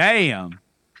quick. Damn.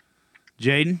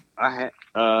 Jaden? I had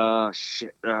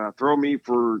shit. Throw me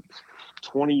for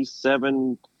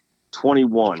 27-21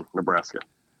 Nebraska.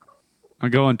 I'm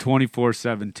going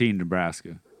 24-17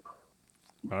 Nebraska.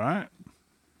 All right.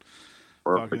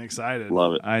 Perfect. Fucking excited.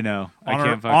 Love it. I know. I On can't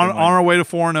our, fucking on wait. our way to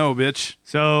 4-0, bitch.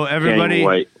 So Can't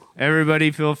wait.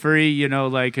 everybody feel free,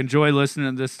 enjoy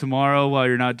listening to this tomorrow while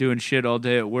you're not doing shit all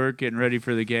day at work, getting ready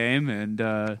for the game, and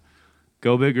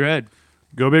go Big Red.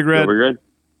 Go Big Red. We're good.